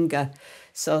the younger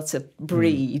sort of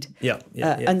breed.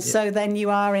 So then you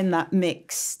are in that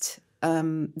mixed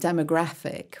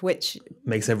demographic, which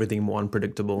makes everything more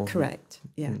unpredictable. Correct.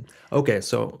 Yeah. Okay,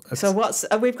 so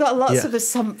we've got lots of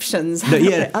assumptions. No,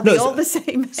 yeah, are they all the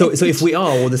same age? So if we are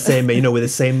all the same, you know, with the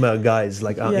same guys,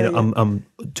 like I'm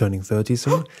turning 30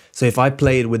 soon. So if I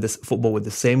played with this football with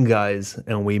the same guys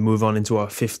and we move on into our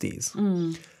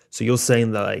 50s, so you're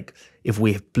saying that like if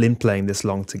we've been playing this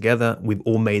long together, we've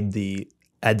all made the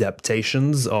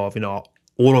adaptations of, you know,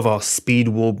 all of our speed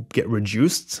will get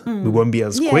reduced. We won't be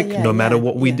as quick no matter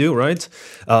what we do, right?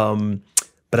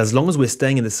 But as long as we're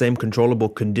staying in the same controllable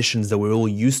conditions that we're all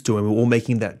used to and we're all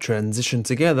making that transition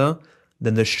together,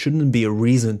 then there shouldn't be a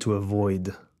reason to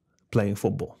avoid playing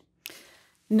football.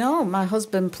 No, my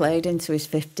husband played into his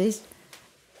 50s.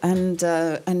 And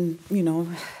you know,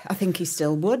 I think he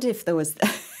still would if there was...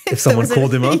 If someone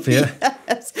called him up, yeah.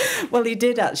 Yes. Well, he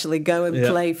did actually go and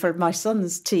play for my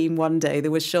son's team one day. They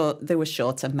were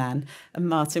short a man, and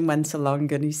Martin went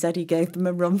along and he said he gave them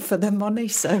a run for their money.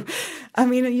 So, I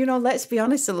mean, you know, let's be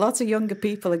honest, a lot of younger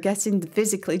people are getting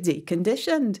physically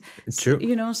deconditioned. It's true.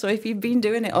 You know, so if you've been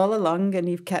doing it all along and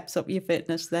you've kept up your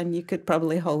fitness, then you could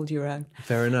probably hold your own.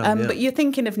 Fair enough, But you're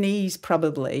thinking of knees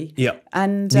probably. Yeah.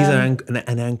 And knees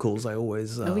and ankles, I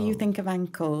always... you think of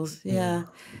ankles, yeah.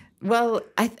 Well,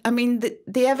 I mean,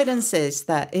 the evidence is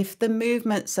that if the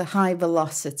movements are high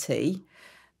velocity,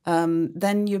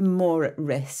 then you're more at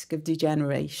risk of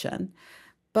degeneration.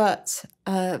 But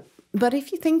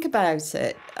if you think about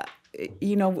it,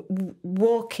 you know,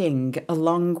 walking a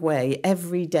long way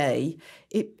every day,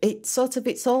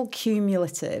 it's all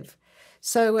cumulative.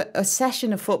 So a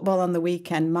session of football on the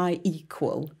weekend might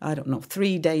equal, I don't know,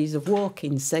 3 days of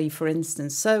walking, say, for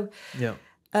instance. So, Yeah.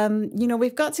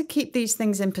 we've got to keep these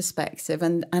things in perspective.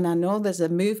 And I know there's a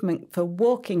movement for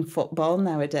walking football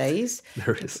nowadays.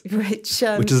 There is.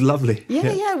 Which is lovely.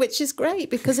 Yeah, which is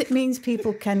great because it means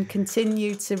people can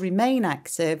continue to remain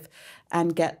active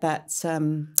and get that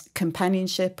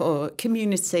companionship or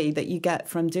community that you get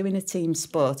from doing a team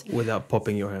sport. Without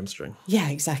popping your hamstring. Yeah,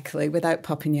 exactly, without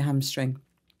popping your hamstring.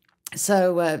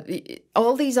 So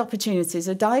all these opportunities,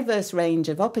 a diverse range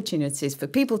of opportunities for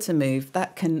people to move,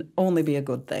 that can only be a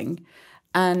good thing.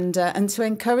 And to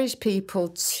encourage people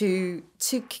to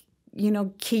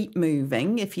keep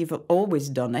moving if you've always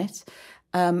done it,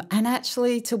 and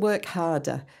actually to work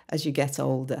harder as you get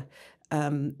older.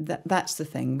 That's the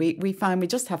thing. We find we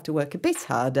just have to work a bit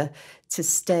harder to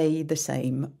stay the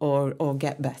same or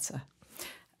get better.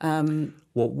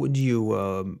 What would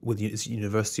you, with the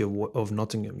University of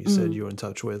Nottingham, you said you're in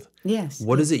touch with? Yes.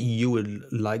 What is it you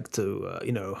would like to,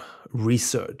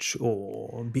 research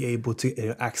or be able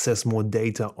to access more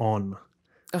data on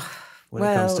when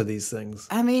it comes to these things?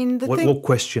 I mean, what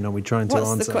question are we trying to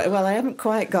answer? Well, I haven't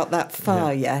quite got that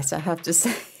far yet, I have to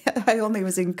say. I only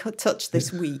was in touch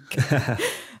this week.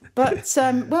 But,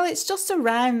 it's just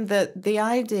around the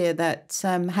idea that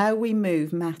how we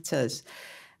move matters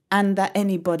and that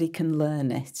anybody can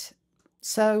learn it.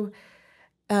 So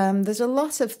there's a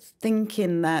lot of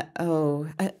thinking that,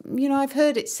 I've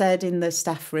heard it said in the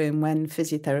staff room when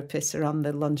physiotherapists are on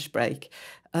the lunch break,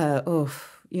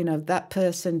 that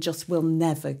person just will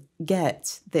never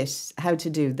get this, how to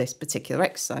do this particular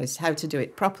exercise, how to do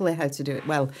it properly, how to do it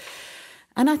well.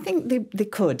 And I think they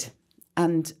could,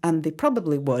 and they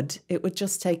probably would. It would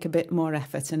just take a bit more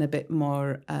effort and a bit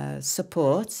more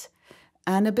support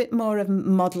and a bit more of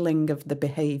modelling of the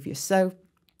behaviour. So,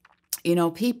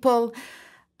 people,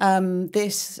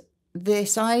 this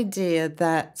idea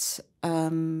that,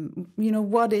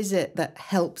 what is it that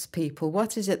helps people?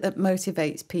 What is it that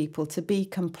motivates people to be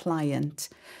compliant?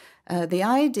 The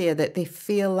idea that they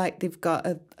feel like they've got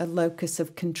a locus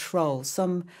of control,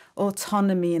 some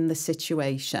autonomy in the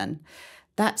situation.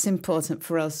 That's important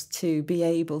for us to be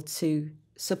able to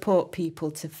support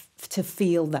people to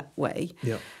feel that way.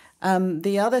 Yeah.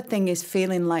 The other thing is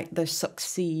feeling like they're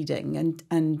succeeding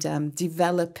and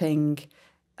developing,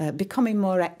 becoming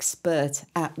more expert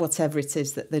at whatever it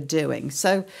is that they're doing.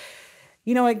 So,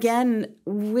 again,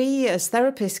 we as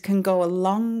therapists can go a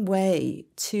long way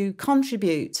to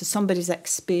contribute to somebody's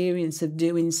experience of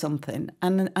doing something.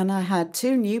 And I had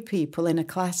 2 new people in a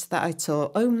class that I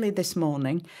taught only this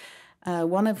morning,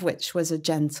 one of which was a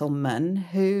gentleman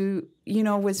who,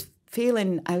 was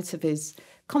feeling out of his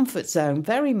comfort zone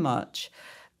very much.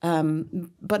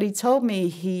 But he told me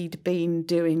he'd been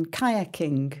doing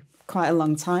kayaking quite a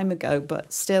long time ago,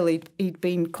 but still he'd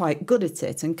been quite good at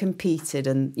it and competed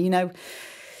and,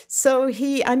 so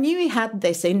I knew he had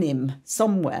this in him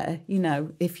somewhere,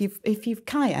 if you've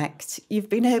kayaked, you've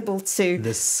been able to.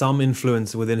 There's some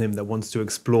influence within him that wants to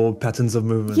explore patterns of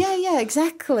movement. Yeah,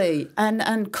 exactly.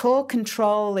 And core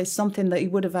control is something that he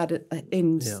would have had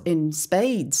in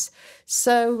spades.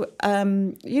 So,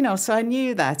 so I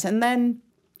knew that. And then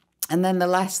the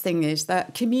last thing is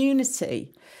that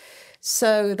community.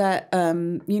 So that,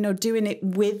 doing it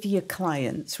with your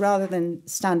clients rather than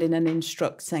standing and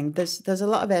instructing. There's a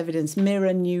lot of evidence.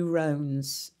 Mirror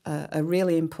neurons are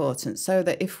really important. So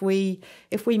that if we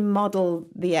model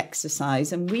the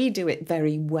exercise and we do it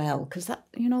very well, because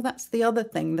that's the other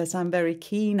thing that I'm very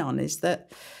keen on is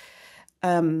that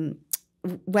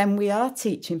when we are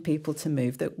teaching people to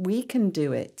move, that we can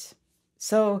do it.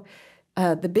 So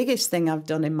the biggest thing I've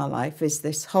done in my life is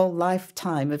this whole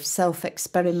lifetime of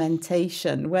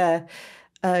self-experimentation where,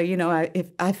 if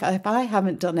I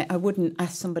haven't done it, I wouldn't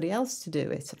ask somebody else to do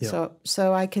it. Yeah.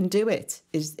 So I can do it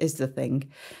is the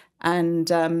thing. And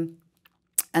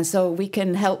so we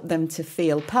can help them to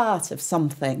feel part of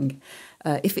something.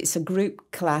 If it's a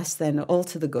group class, then all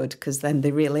to the good, because then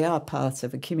they really are part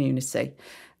of a community.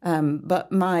 But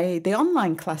the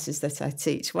online classes that I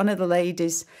teach, one of the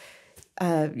ladies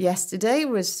yesterday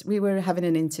we were having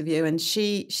an interview, and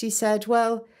she said,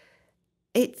 well,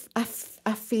 I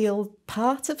feel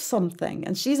part of something,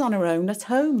 and she's on her own at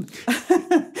home.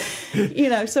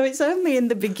 So it's only in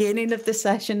the beginning of the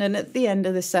session, and at the end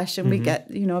of the session we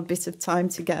get a bit of time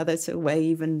together to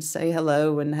wave and say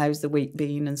hello and how's the week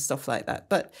been and stuff like that.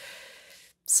 But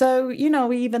so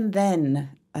even then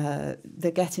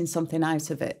they're getting something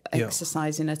out of it,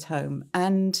 exercising at home,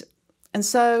 and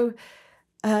so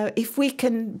if we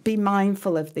can be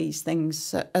mindful of these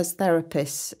things as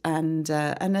therapists and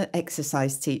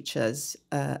exercise teachers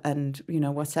and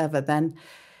whatever, then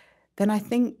I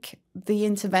think the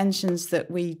interventions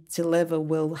that we deliver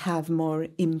will have more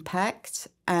impact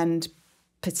and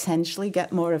potentially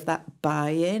get more of that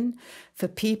buy-in for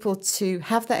people to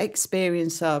have that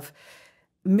experience of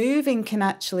moving can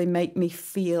actually make me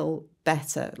feel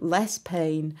better, less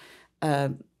pain,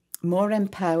 more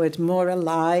empowered, more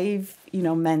alive,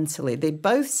 mentally. They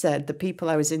both said, the people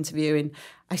I was interviewing,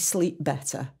 I sleep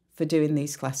better for doing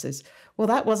these classes. Well,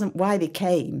 that wasn't why they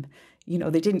came.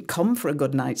 They didn't come for a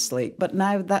good night's sleep, but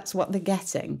now that's what they're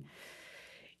getting.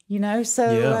 So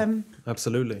yeah,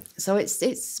 absolutely. So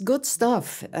it's good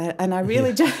stuff, and I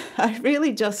really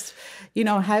just,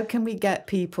 how can we get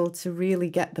people to really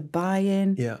get the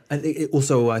buy-in? Yeah, and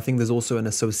also I think there's also an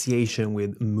association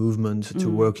with movement to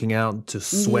working out, to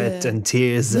sweat and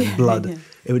tears and blood.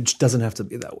 It doesn't have to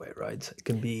be that way, right? It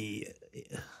can be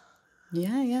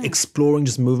exploring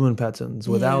just movement patterns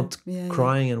without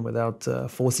crying and without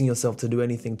forcing yourself to do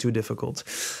anything too difficult.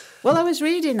 Well, I was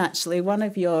reading actually one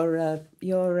of your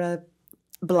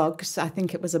blogs. I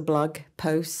think it was a blog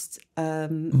post.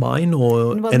 Mine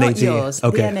or well, NAT? not yours.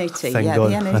 Okay, the NAT. Thank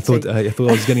God. The NAT. I thought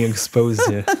I was getting exposed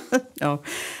here. No,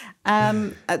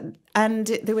 and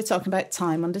they were talking about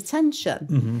time under tension.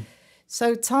 Mm-hmm.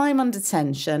 So time under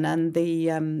tension, and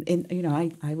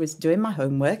I was doing my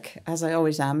homework as I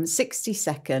always am. 60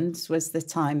 seconds was the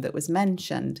time that was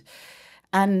mentioned,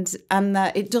 and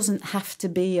that it doesn't have to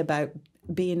be about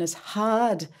being as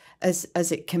hard as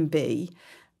it can be,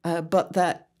 but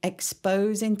that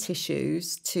exposing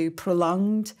tissues to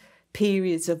prolonged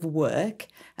periods of work,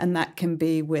 and that can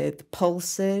be with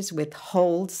pulses, with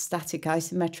holds, static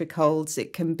isometric holds.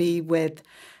 It can be with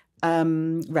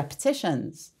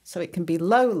repetitions. So it can be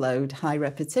low load, high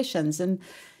repetitions. And,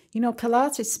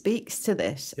 Pilates speaks to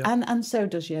this, and so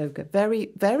does yoga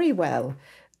very, very well.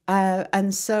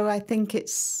 And so I think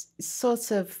it's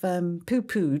sort of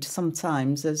poo-pooed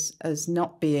sometimes as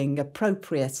not being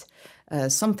appropriate,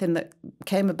 something that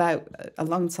came about a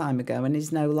long time ago and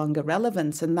is no longer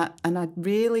relevant. And I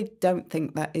really don't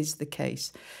think that is the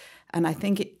case. And I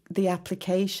think the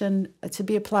application to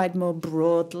be applied more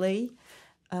broadly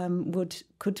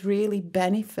could really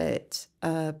benefit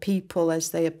people as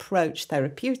they approach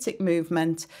therapeutic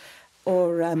movement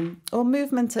or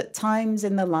movement at times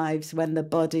in their lives when the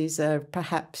bodies are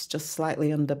perhaps just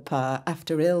slightly under par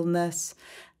after illness,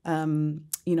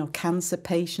 cancer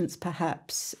patients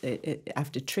perhaps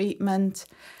after treatment,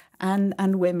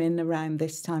 and women around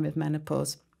this time of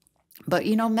menopause. But,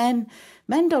 men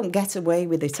don't get away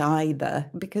with it either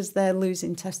because they're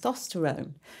losing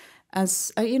testosterone.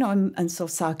 As and so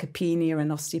sarcopenia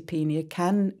and osteopenia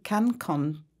can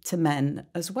come to men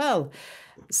as well.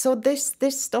 So this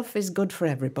stuff is good for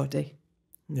everybody.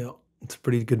 Yeah, it's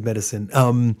pretty good medicine.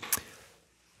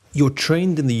 You're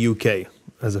trained in the UK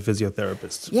as a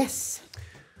physiotherapist. Yes.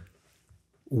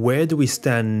 Where do we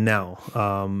stand now?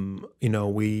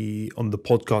 We on the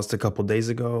podcast a couple of days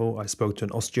ago, I spoke to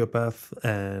an osteopath,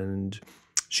 and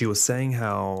she was saying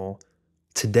how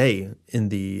today in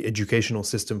the educational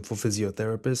system for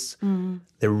physiotherapists,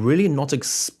 they're really not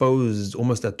exposed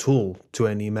almost at all to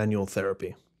any manual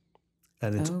therapy.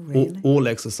 And it's all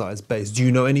exercise based. Do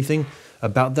you know anything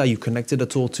about that? You connected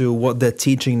at all to what they're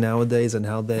teaching nowadays and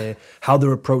how they're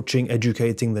approaching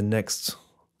educating the next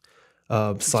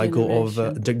cycle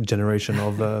generation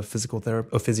of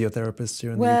physiotherapists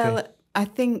here in the UK? Well,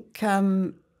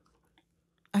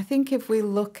 I think if we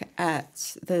look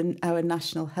at our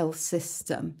national health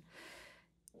system,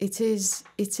 it is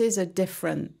a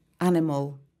different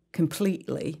animal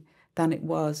completely than it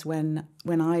was when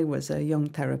I was a young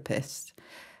therapist.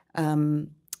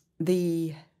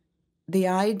 The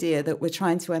idea that we're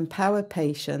trying to empower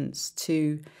patients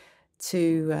to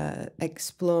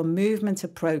explore movement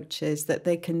approaches that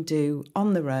they can do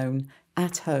on their own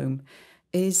at home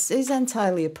is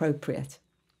entirely appropriate.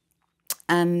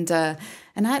 And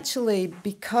actually,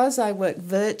 because I work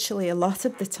virtually a lot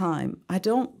of the time, I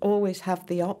don't always have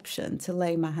the option to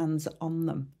lay my hands on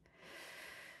them.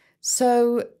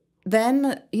 So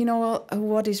then,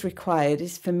 what is required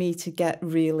is for me to get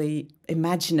really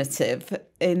imaginative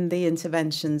in the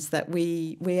interventions that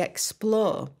we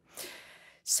explore.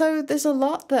 So there's a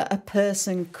lot that a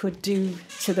person could do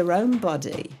to their own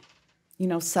body,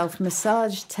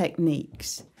 self-massage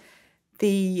techniques.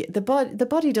 The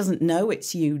body doesn't know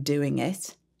it's you doing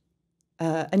it,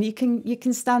 and you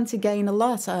can stand to gain a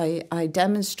lot. I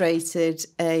demonstrated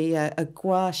a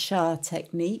gua sha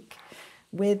technique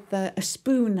with a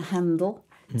spoon handle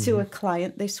to a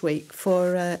client this week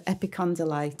for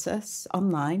epicondylitis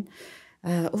online.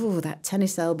 That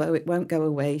tennis elbow, it won't go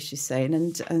away, she's saying.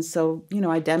 And so,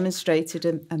 I demonstrated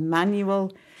a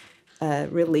manual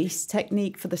release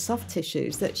technique for the soft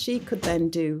tissues that she could then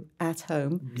do at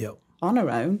home on her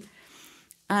own.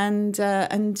 And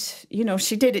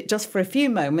she did it just for a few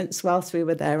moments whilst we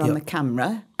were there on the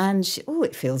camera. And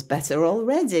it feels better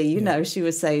already, she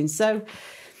was saying.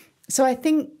 So I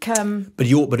think... But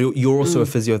you're also a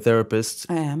physiotherapist.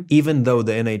 I am. Even though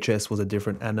the NHS was a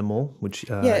different animal, which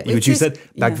you said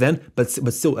back then, but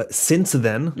still, since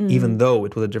then, even though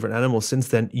it was a different animal, since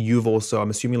then, you've also, I'm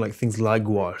assuming, like things like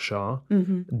gua sha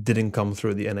didn't come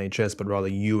through the NHS, but rather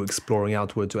you exploring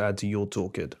outward to add to your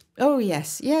toolkit. Oh,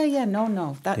 yes. Yeah.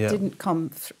 No. That didn't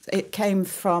come... It came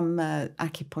from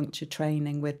acupuncture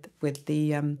training with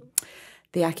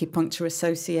the Acupuncture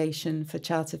Association for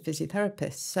Chartered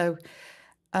Physiotherapists. So,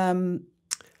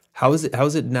 how is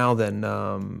it now then?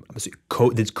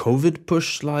 Did COVID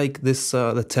push like this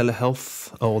the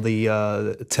telehealth or the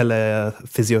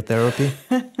telephysiotherapy?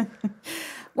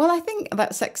 Well, I think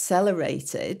that's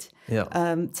accelerated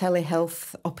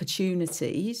telehealth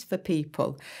opportunities for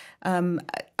people.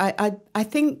 I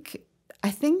think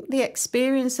the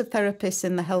experience of therapists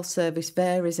in the health service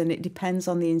varies, and it depends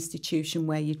on the institution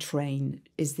where you train,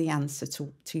 is the answer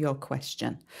to your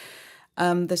question.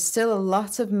 There's still a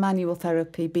lot of manual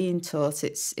therapy being taught.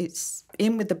 It's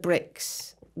in with the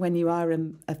bricks when you are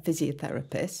a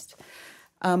physiotherapist.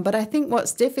 But I think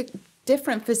what's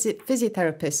different for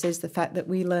physiotherapists is the fact that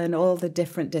we learn all the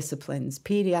different disciplines.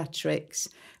 Paediatrics,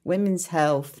 women's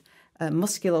health,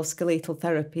 musculoskeletal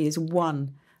therapy is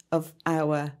one of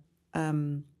our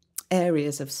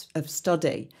areas of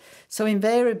study. So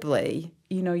invariably,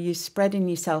 you're spreading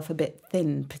yourself a bit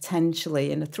thin potentially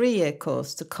in a 3-year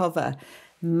course to cover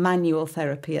manual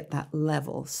therapy at that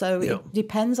level. So it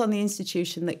depends on the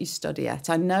institution that you study at.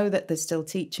 I know that they're still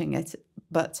teaching it,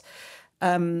 but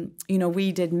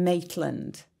we did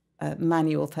Maitland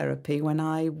manual therapy when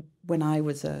I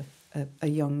was a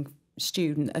young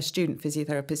student, a student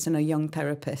physiotherapist and a young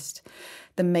therapist.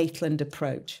 The Maitland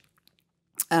approach.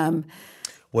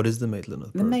 What is the Maitland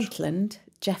approach? The Maitland,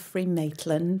 Geoffrey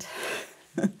Maitland.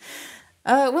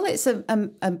 Well, it's a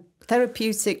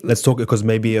therapeutic. Let's talk, because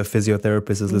maybe a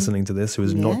physiotherapist is listening to this who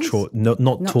is not taught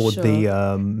sure.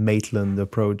 the Maitland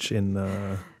approach in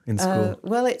school.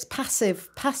 Well, it's passive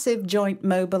joint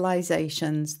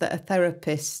mobilizations that a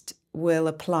therapist will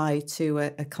apply to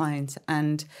a client,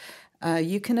 and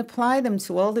you can apply them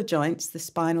to all the joints, the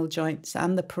spinal joints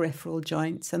and the peripheral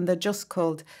joints, and they're just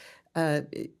called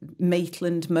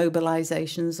Maitland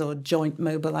mobilizations or joint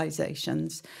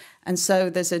mobilizations. And so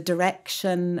there's a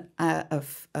direction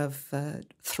of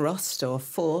thrust or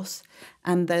force,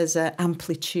 and there's an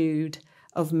amplitude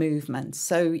of movement.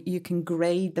 So you can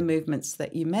grade the movements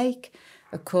that you make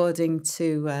according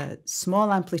to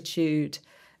small amplitude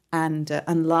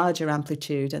and larger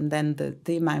amplitude, and then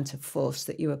the amount of force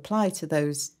that you apply to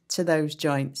those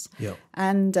joints. Yeah.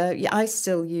 And I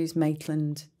still use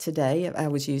Maitland today. I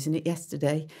was using it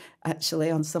yesterday, actually,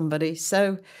 on somebody.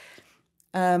 So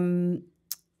that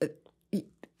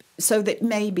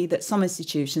maybe that some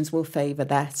institutions will favour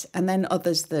that, and then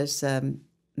others there's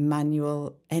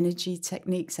manual energy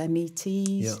techniques, METs.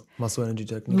 Yeah, muscle energy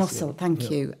techniques.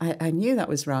 Thank you. I knew that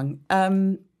was wrong.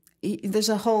 There's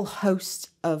a whole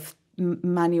host of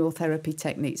manual therapy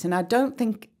techniques, and I don't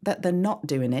think that they're not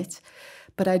doing it.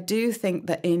 But I do think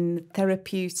that in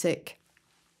therapeutic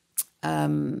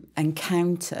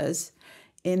encounters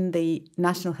in the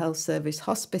National Health Service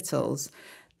hospitals,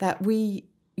 that we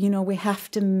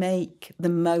have to make the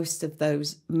most of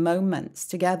those moments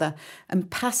together. And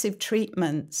passive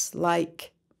treatments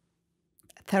like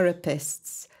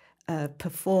therapists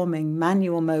performing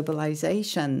manual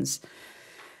mobilizations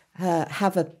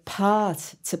have a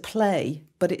part to play,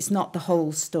 but it's not the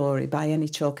whole story by any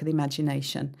chalk of the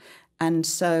imagination. And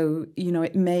so,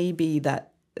 it may be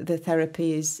that the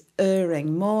therapy is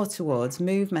erring more towards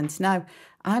movement. Now,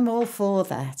 I'm all for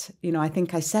that. I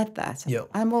think I said that. Yeah.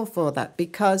 I'm all for that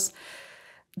because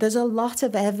there's a lot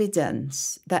of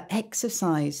evidence that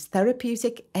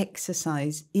therapeutic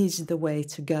exercise is the way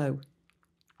to go.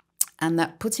 And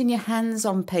that putting your hands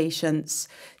on patients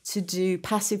to do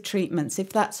passive treatments, if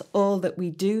that's all that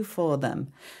we do for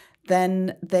them,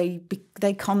 then they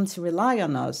come to rely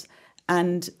on us.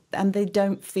 And they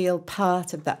don't feel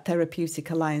part of that therapeutic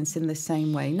alliance in the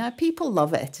same way. Now, people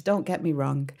love it, don't get me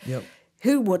wrong. Yep.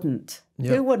 Who wouldn't?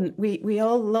 Yep. Who wouldn't? We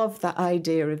all love that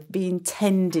idea of being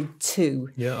tended to.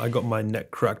 Yeah, I got my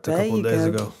neck cracked a couple of days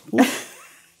ago.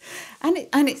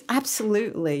 And it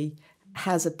absolutely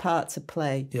has a part to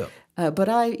play. Yeah. But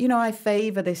I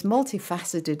favor this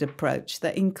multifaceted approach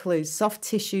that includes soft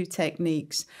tissue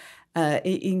techniques.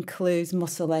 It includes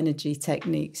muscle energy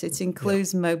techniques. It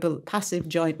includes passive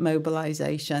joint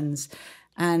mobilizations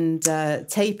and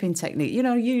taping technique.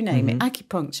 You name it,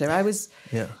 acupuncture. I was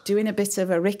doing a bit of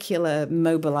auricular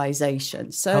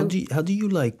mobilization. So how do you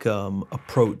like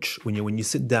approach when you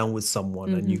sit down with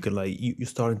someone and you can you're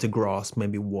starting to grasp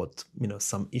maybe what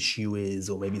some issue is,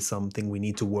 or maybe something we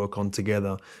need to work on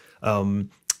together.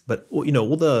 But all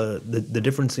the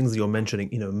different things that you're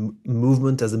mentioning,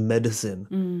 movement as a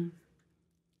medicine.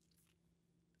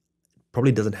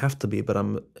 Probably doesn't have to be, but a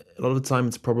lot of the time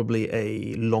it's probably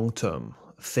a long-term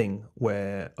thing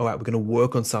where, all right, we're going to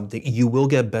work on something. You will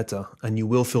get better, and you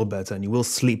will feel better, and you will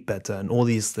sleep better, and all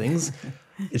these things.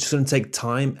 It's just going to take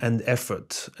time and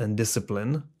effort and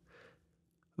discipline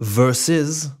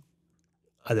versus,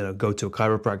 I don't know, go to a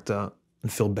chiropractor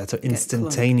and feel better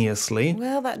instantaneously.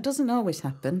 Well, that doesn't always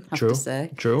happen, I have to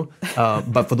say. True.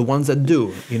 But for the ones that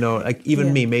do, like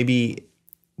even me, maybe,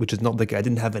 which is not the case. I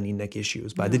didn't have any neck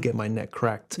issues, but I did get my neck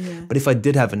cracked. Yeah. But if I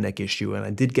did have a neck issue and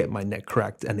I did get my neck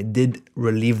cracked and it did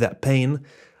relieve that pain,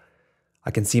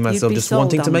 I can see myself just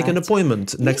wanting to make an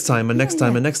appointment next time and next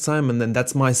time and next time. And then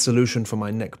that's my solution for my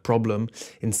neck problem,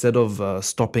 instead of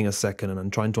stopping a second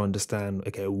and trying to understand,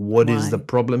 okay, what is the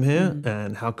problem here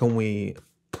and how can we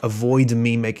avoid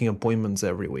me making appointments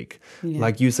every week?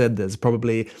 Like you said, there's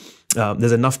probably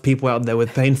there's enough people out there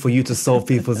with pain for you to solve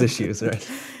people's issues, right?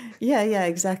 Yeah,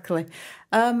 exactly.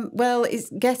 Well, it's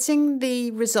getting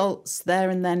the results there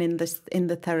and then in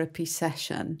the therapy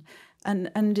session,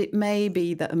 and it may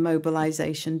be that a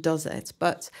mobilization does it.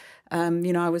 But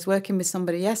I was working with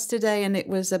somebody yesterday, and it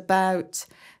was about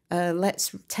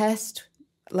let's test,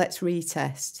 let's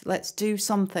retest, let's do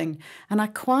something. And I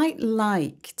quite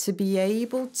like to be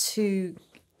able to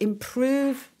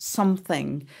improve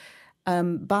something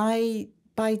by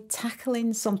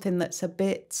tackling something that's a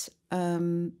bit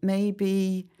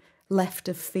maybe left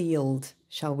of field,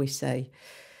 shall we say.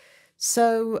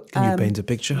 So can you paint a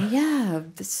picture? Yeah.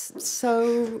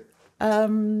 So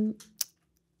when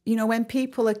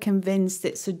people are convinced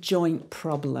it's a joint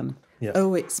problem,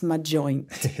 oh, it's my joint.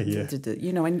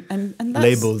 And that's,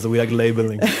 labels, we like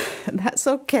labeling. That's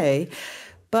okay.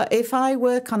 But if I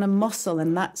work on a muscle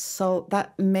and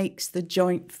that makes the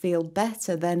joint feel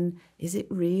better, then is it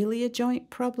really a joint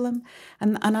problem?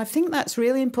 And I think that's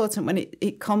really important when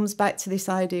it comes back to this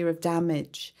idea of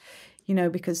damage,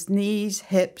 because knees,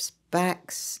 hips,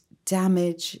 backs,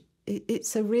 damage,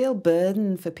 it's a real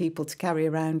burden for people to carry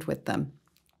around with them.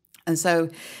 And so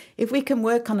if we can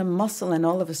work on a muscle and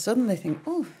all of a sudden they think,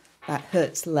 oh, that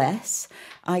hurts less,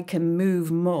 I can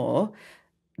move more,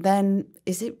 then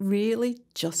is it really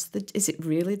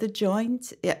the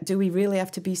joint? Do we really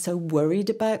have to be so worried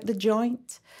about the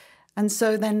joint? And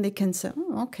so then they can say,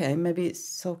 oh, okay, maybe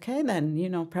it's okay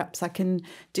then, perhaps I can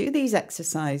do these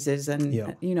exercises. And,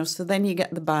 so then you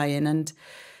get the buy-in. And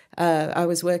I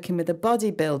was working with a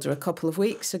bodybuilder a couple of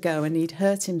weeks ago, and he'd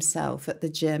hurt himself at the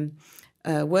gym,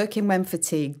 working when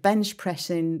fatigued, bench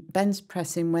pressing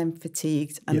when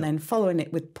fatigued, and then following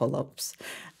it with pull-ups.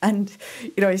 And,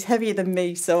 he's heavier than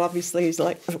me, so obviously he's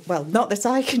like, well, not that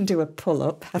I can do a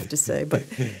pull-up, I have to say, but,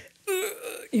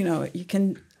 you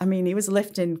can, he was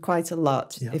lifting quite a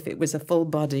lot if it was a full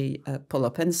body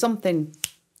pull-up, and something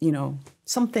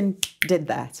did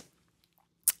that.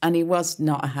 And he was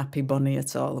not a happy bunny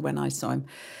at all when I saw him.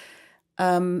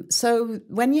 So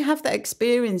when you have that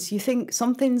experience, you think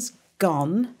something's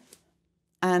gone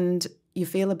and you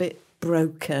feel a bit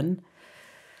broken.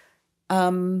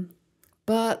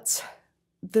 But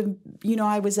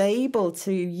I was able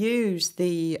to use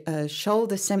the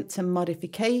shoulder symptom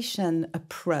modification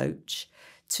approach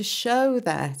to show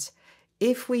that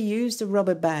if we used a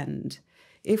rubber band,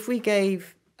 if we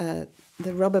gave the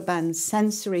rubber band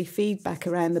sensory feedback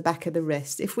around the back of the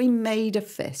wrist, if we made a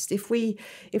fist, if we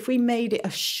made it a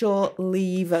short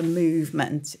lever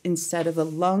movement instead of a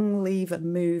long lever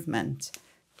movement,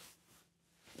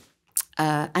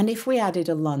 and if we added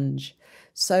a lunge,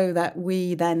 so that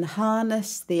we then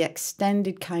harness the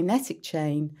extended kinetic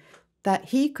chain, that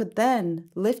he could then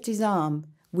lift his arm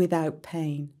without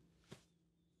pain.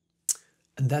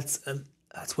 And that's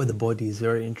where the body is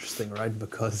very interesting, right?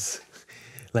 Because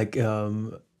like,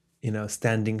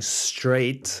 standing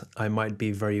straight, I might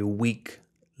be very weak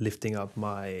lifting up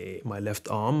my left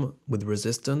arm with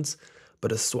resistance,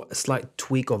 but a slight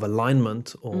tweak of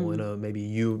alignment, or maybe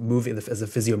you moving as a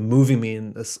physio, moving me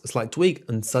in a slight tweak,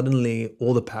 and suddenly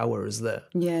all the power is there.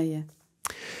 Yeah.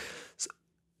 So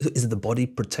is it the body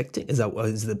protecting? Is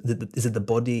it the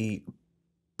body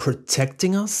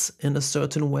protecting us in a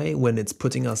certain way when it's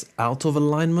putting us out of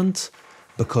alignment,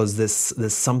 because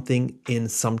there's something in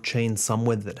some chain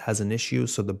somewhere that has an issue,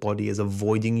 so the body is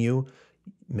avoiding you,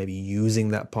 maybe using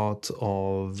that part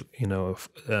of,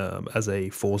 as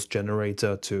a force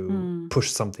generator to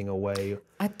push something away.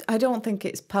 I don't think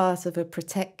it's part of a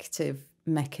protective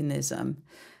mechanism.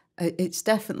 It's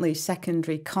definitely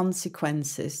secondary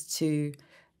consequences to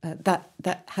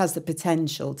that has the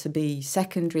potential to be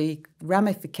secondary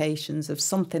ramifications of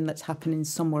something that's happening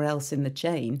somewhere else in the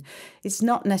chain. It's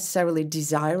not necessarily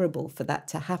desirable for that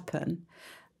to happen,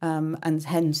 and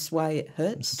hence why it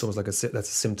hurts. It's almost like that's a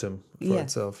symptom for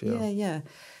itself. Yeah.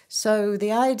 So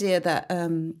the idea that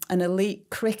an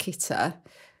elite cricketer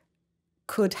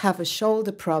could have a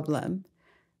shoulder problem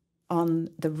on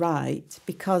the right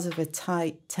because of a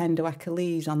tight tendo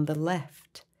Achilles on the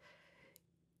left.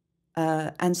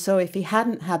 And so if he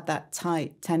hadn't had that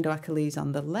tight tendo Achilles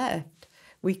on the left,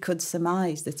 we could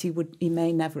surmise that he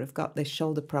may never have got this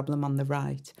shoulder problem on the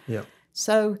right. Yeah.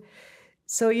 So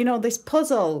this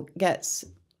puzzle gets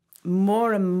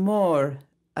more and more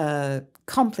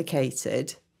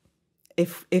complicated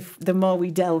if the more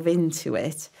we delve into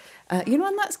it.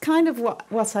 And that's kind of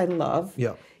what I love.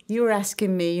 Yeah. You were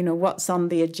asking me, what's on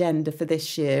the agenda for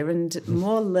this year, and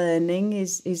more learning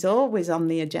is always on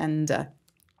the agenda,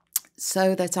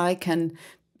 so that I can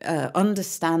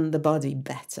understand the body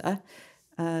better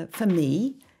for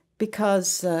me,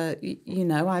 because,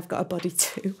 I've got a body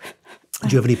too. Do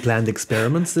you have any planned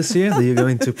experiments this year that you're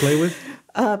going to play with?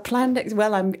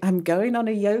 Well, I'm going on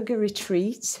a yoga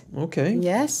retreat. Okay.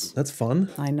 Yes. That's fun.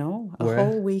 I know. Where? A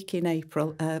whole week in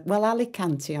April.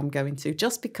 Alicante I'm going to,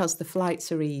 just because the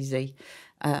flights are easy.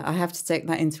 I have to take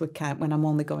that into account when I'm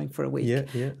only going for a week.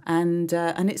 Yeah. And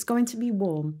it's going to be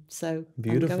warm, so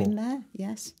beautiful. I'm going there,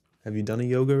 yes. Have you done a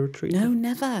yoga retreat? No,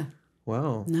 never.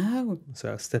 Wow. No.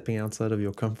 So stepping outside of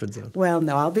your comfort zone. Well,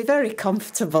 no, I'll be very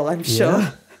comfortable, I'm sure.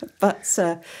 Yeah. But,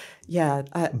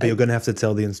 but you're going to have to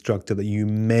tell the instructor that you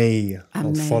may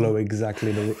not follow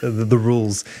exactly the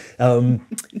rules.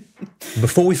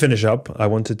 Before we finish up, I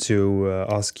wanted to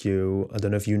ask you, I don't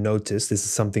know if you noticed, this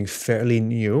is something fairly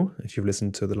new, if you've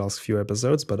listened to the last few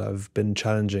episodes, but I've been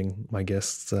challenging my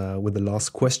guests with the last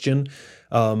question.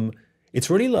 It's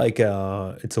really like,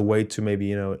 it's a way to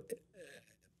maybe,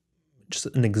 just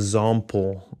an example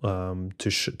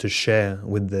to share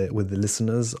with the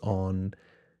listeners on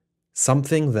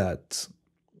something that,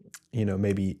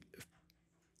 maybe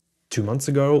 2 months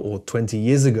ago or 20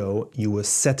 years ago, you were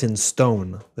set in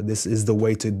stone that this is the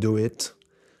way to do it.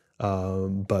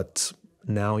 But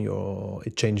now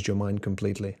it changed your mind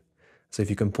completely. So if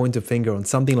you can point a finger on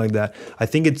something like that, I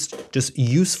think it's just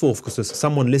useful because there's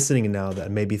someone listening now that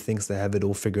maybe thinks they have it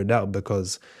all figured out,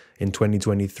 because in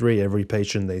 2023, every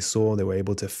patient they saw, they were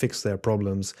able to fix their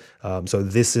problems. So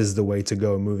this is the way to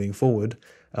go moving forward.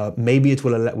 Maybe it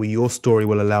will your story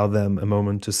will allow them a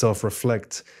moment to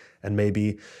self-reflect and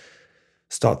maybe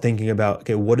start thinking about,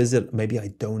 okay, what is it maybe I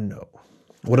don't know?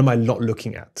 What am I not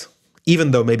looking at?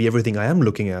 Even though maybe everything I am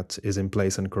looking at is in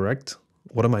place and correct,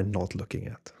 what am I not looking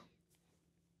at?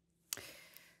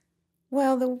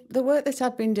 Well, the work that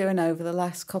I've been doing over the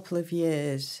last couple of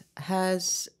years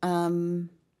has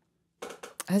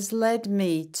led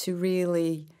me to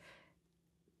really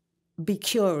be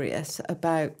curious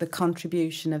about the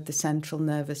contribution of the central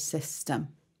nervous system,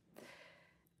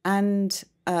 and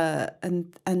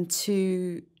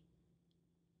to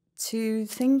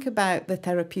think about the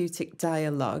therapeutic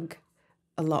dialogue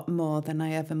a lot more than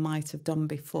I ever might have done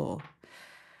before.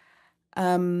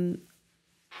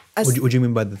 What do you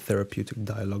mean by the therapeutic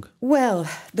dialogue? Well,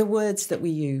 the words that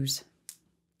we use.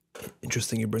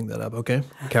 Interesting you bring that up. Okay,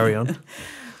 carry on.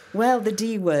 Well, the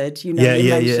D word, you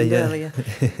mentioned earlier.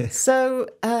 So,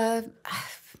 I've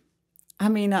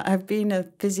been a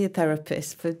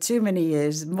physiotherapist for too many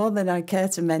years, more than I care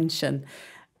to mention.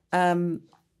 And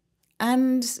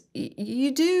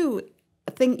you do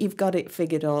think you've got it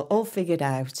all figured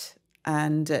out.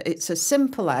 And it's as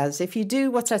simple as, if you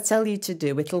do what I tell you to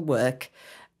do, it'll work.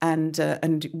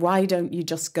 And why don't you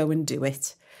just go and do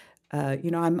it?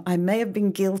 I may have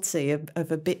been guilty of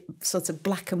a bit sort of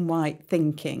black and white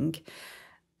thinking,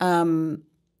 and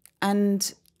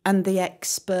the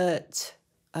expert,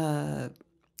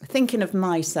 thinking of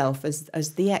myself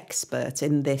as the expert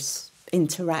in this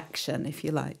interaction, if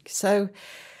you like. So,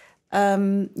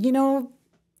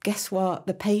 guess what?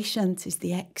 The patient is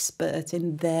the expert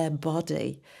in their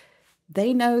body.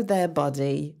 They know their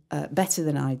body better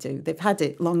than I do. They've had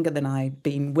it longer than I've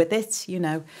been with it,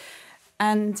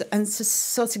 and to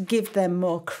sort of give them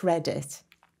more credit.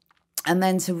 and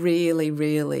then to really,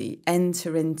 really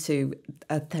enter into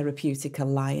a therapeutic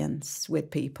alliance with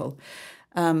people.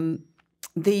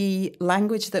 The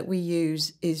language that we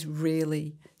use is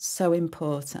really so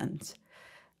important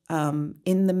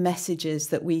in the messages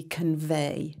that we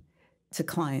convey to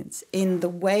clients, in the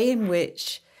way in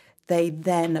which they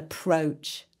then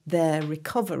approach their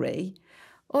recovery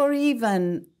or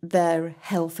even their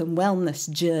health and wellness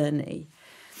journey.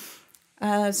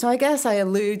 So I guess I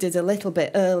alluded a little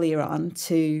bit earlier on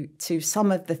to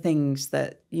some of the things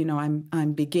that, you know,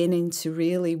 I'm beginning to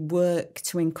really work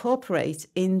to incorporate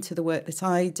into the work that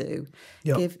I do,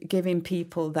 giving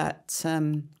people that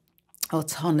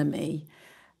autonomy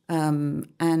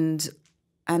and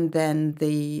then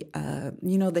the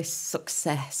this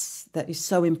success that is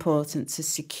so important to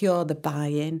secure the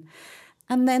buy-in,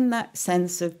 and then that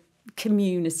sense of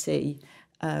community.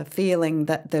 Feeling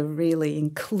that they're really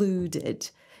included,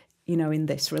 you know, in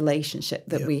this relationship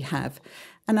that we have.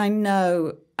 And I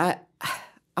know,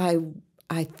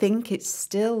 I think it's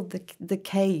still the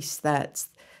case that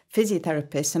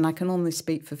physiotherapists, and I can only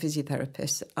speak for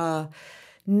physiotherapists, are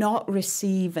not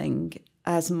receiving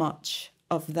as much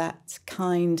of that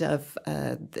kind of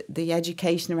the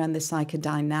education around the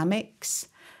psychodynamics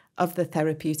of the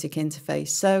therapeutic interface.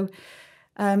 So,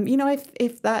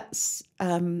 if that's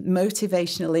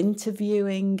motivational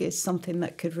interviewing is something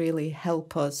that could really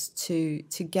help us to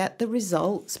get the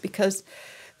results, because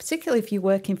particularly if you're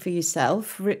working for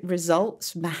yourself,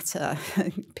 results matter.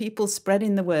 People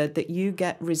spreading the word that you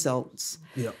get results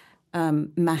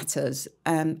matters.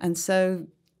 And so,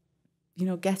 you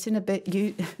know,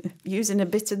 getting using a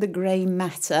bit of the grey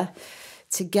matter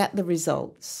to get the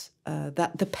results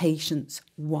that the patients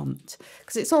want.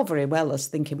 Because it's all very well us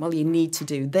thinking, well, you need to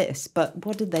do this, but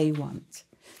what do they want?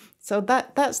 So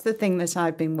that's the thing that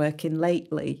I've been working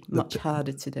lately, much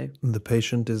harder to do. The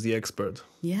patient is the expert.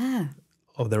 Yeah.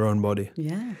 Of their own body.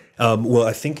 Yeah. Well,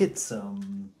 I think it's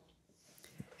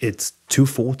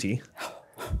 2:40.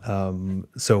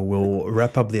 So we'll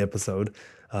wrap up the episode.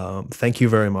 Thank you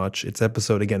very much. It's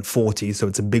episode, again, 40, so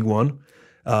it's a big one.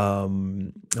 I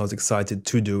was excited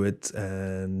to do it,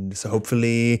 and so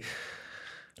hopefully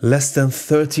less than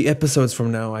 30 episodes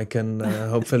from now I can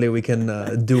hopefully we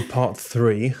can do part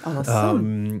 3.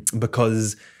 Awesome.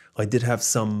 Because I did have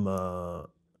some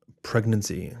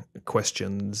pregnancy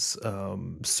questions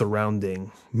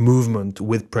surrounding movement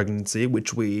with pregnancy,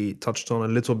 which we touched on a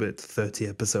little bit 30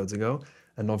 episodes ago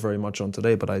and not very much on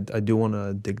today, but I do want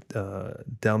to dig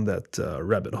down that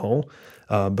rabbit hole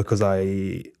because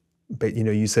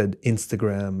you said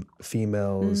Instagram,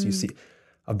 females, you see,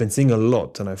 I've been seeing a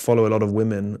lot, and I follow a lot of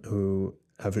women who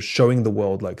have showing the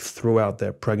world, like throughout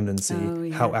their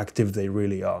pregnancy, how active they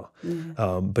really are.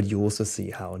 But you also see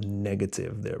how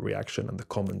negative their reaction and the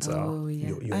comments are.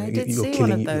 You're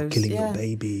killing your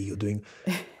baby, you're doing,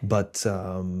 but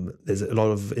there's a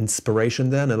lot of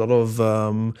inspiration there and a lot of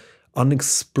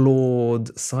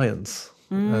unexplored science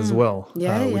as well, which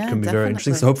can be very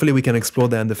interesting. So hopefully we can explore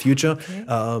that in the future. Okay.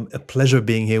 A pleasure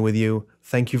being here with you.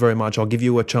 Thank you very much. I'll give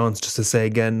you a chance just to say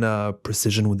again,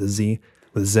 Precision with a Z,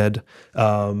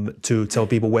 to tell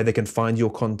people where they can find your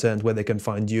content, where they can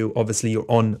find you. Obviously, you're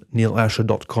on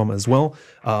neilasher.com as well,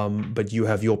 but you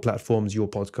have your platforms, your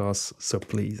podcasts, so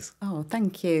please. Oh,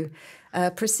 thank you.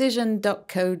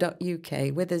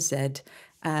 Precision.co.uk with a Z,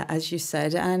 as you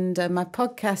said, and my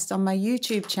podcast on my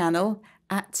YouTube channel,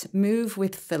 at Move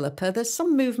with Phillipa. There's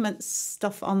some movement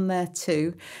stuff on there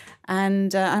too.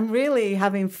 And I'm really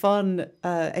having fun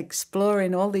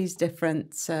exploring all these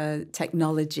different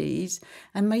technologies.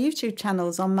 And my YouTube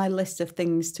channel's on my list of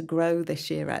things to grow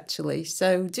this year, actually.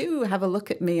 So do have a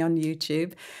look at me on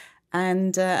YouTube.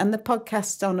 And the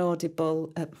podcast on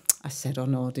Audible. I said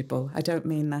on Audible. I don't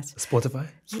mean that. Spotify?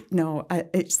 No,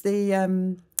 it's the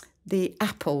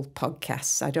Apple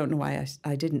Podcasts. I don't know why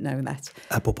I didn't know that.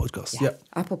 Apple Podcasts, yeah.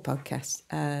 Apple Podcasts.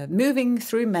 Moving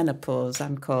Through Menopause,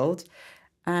 I'm called.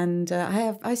 And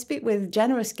I speak with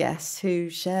generous guests who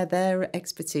share their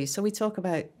expertise. So we talk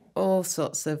about all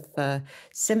sorts of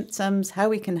symptoms, how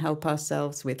we can help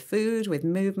ourselves with food, with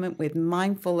movement, with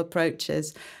mindful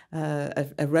approaches,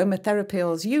 aromatherapy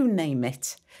oils, you name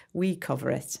it, we cover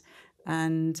it.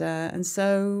 And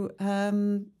so,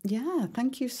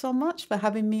 thank you so much for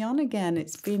having me on again.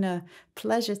 It's been a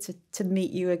pleasure to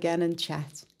meet you again and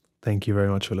chat. Thank you very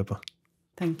much, Phillipa.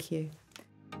 Thank you.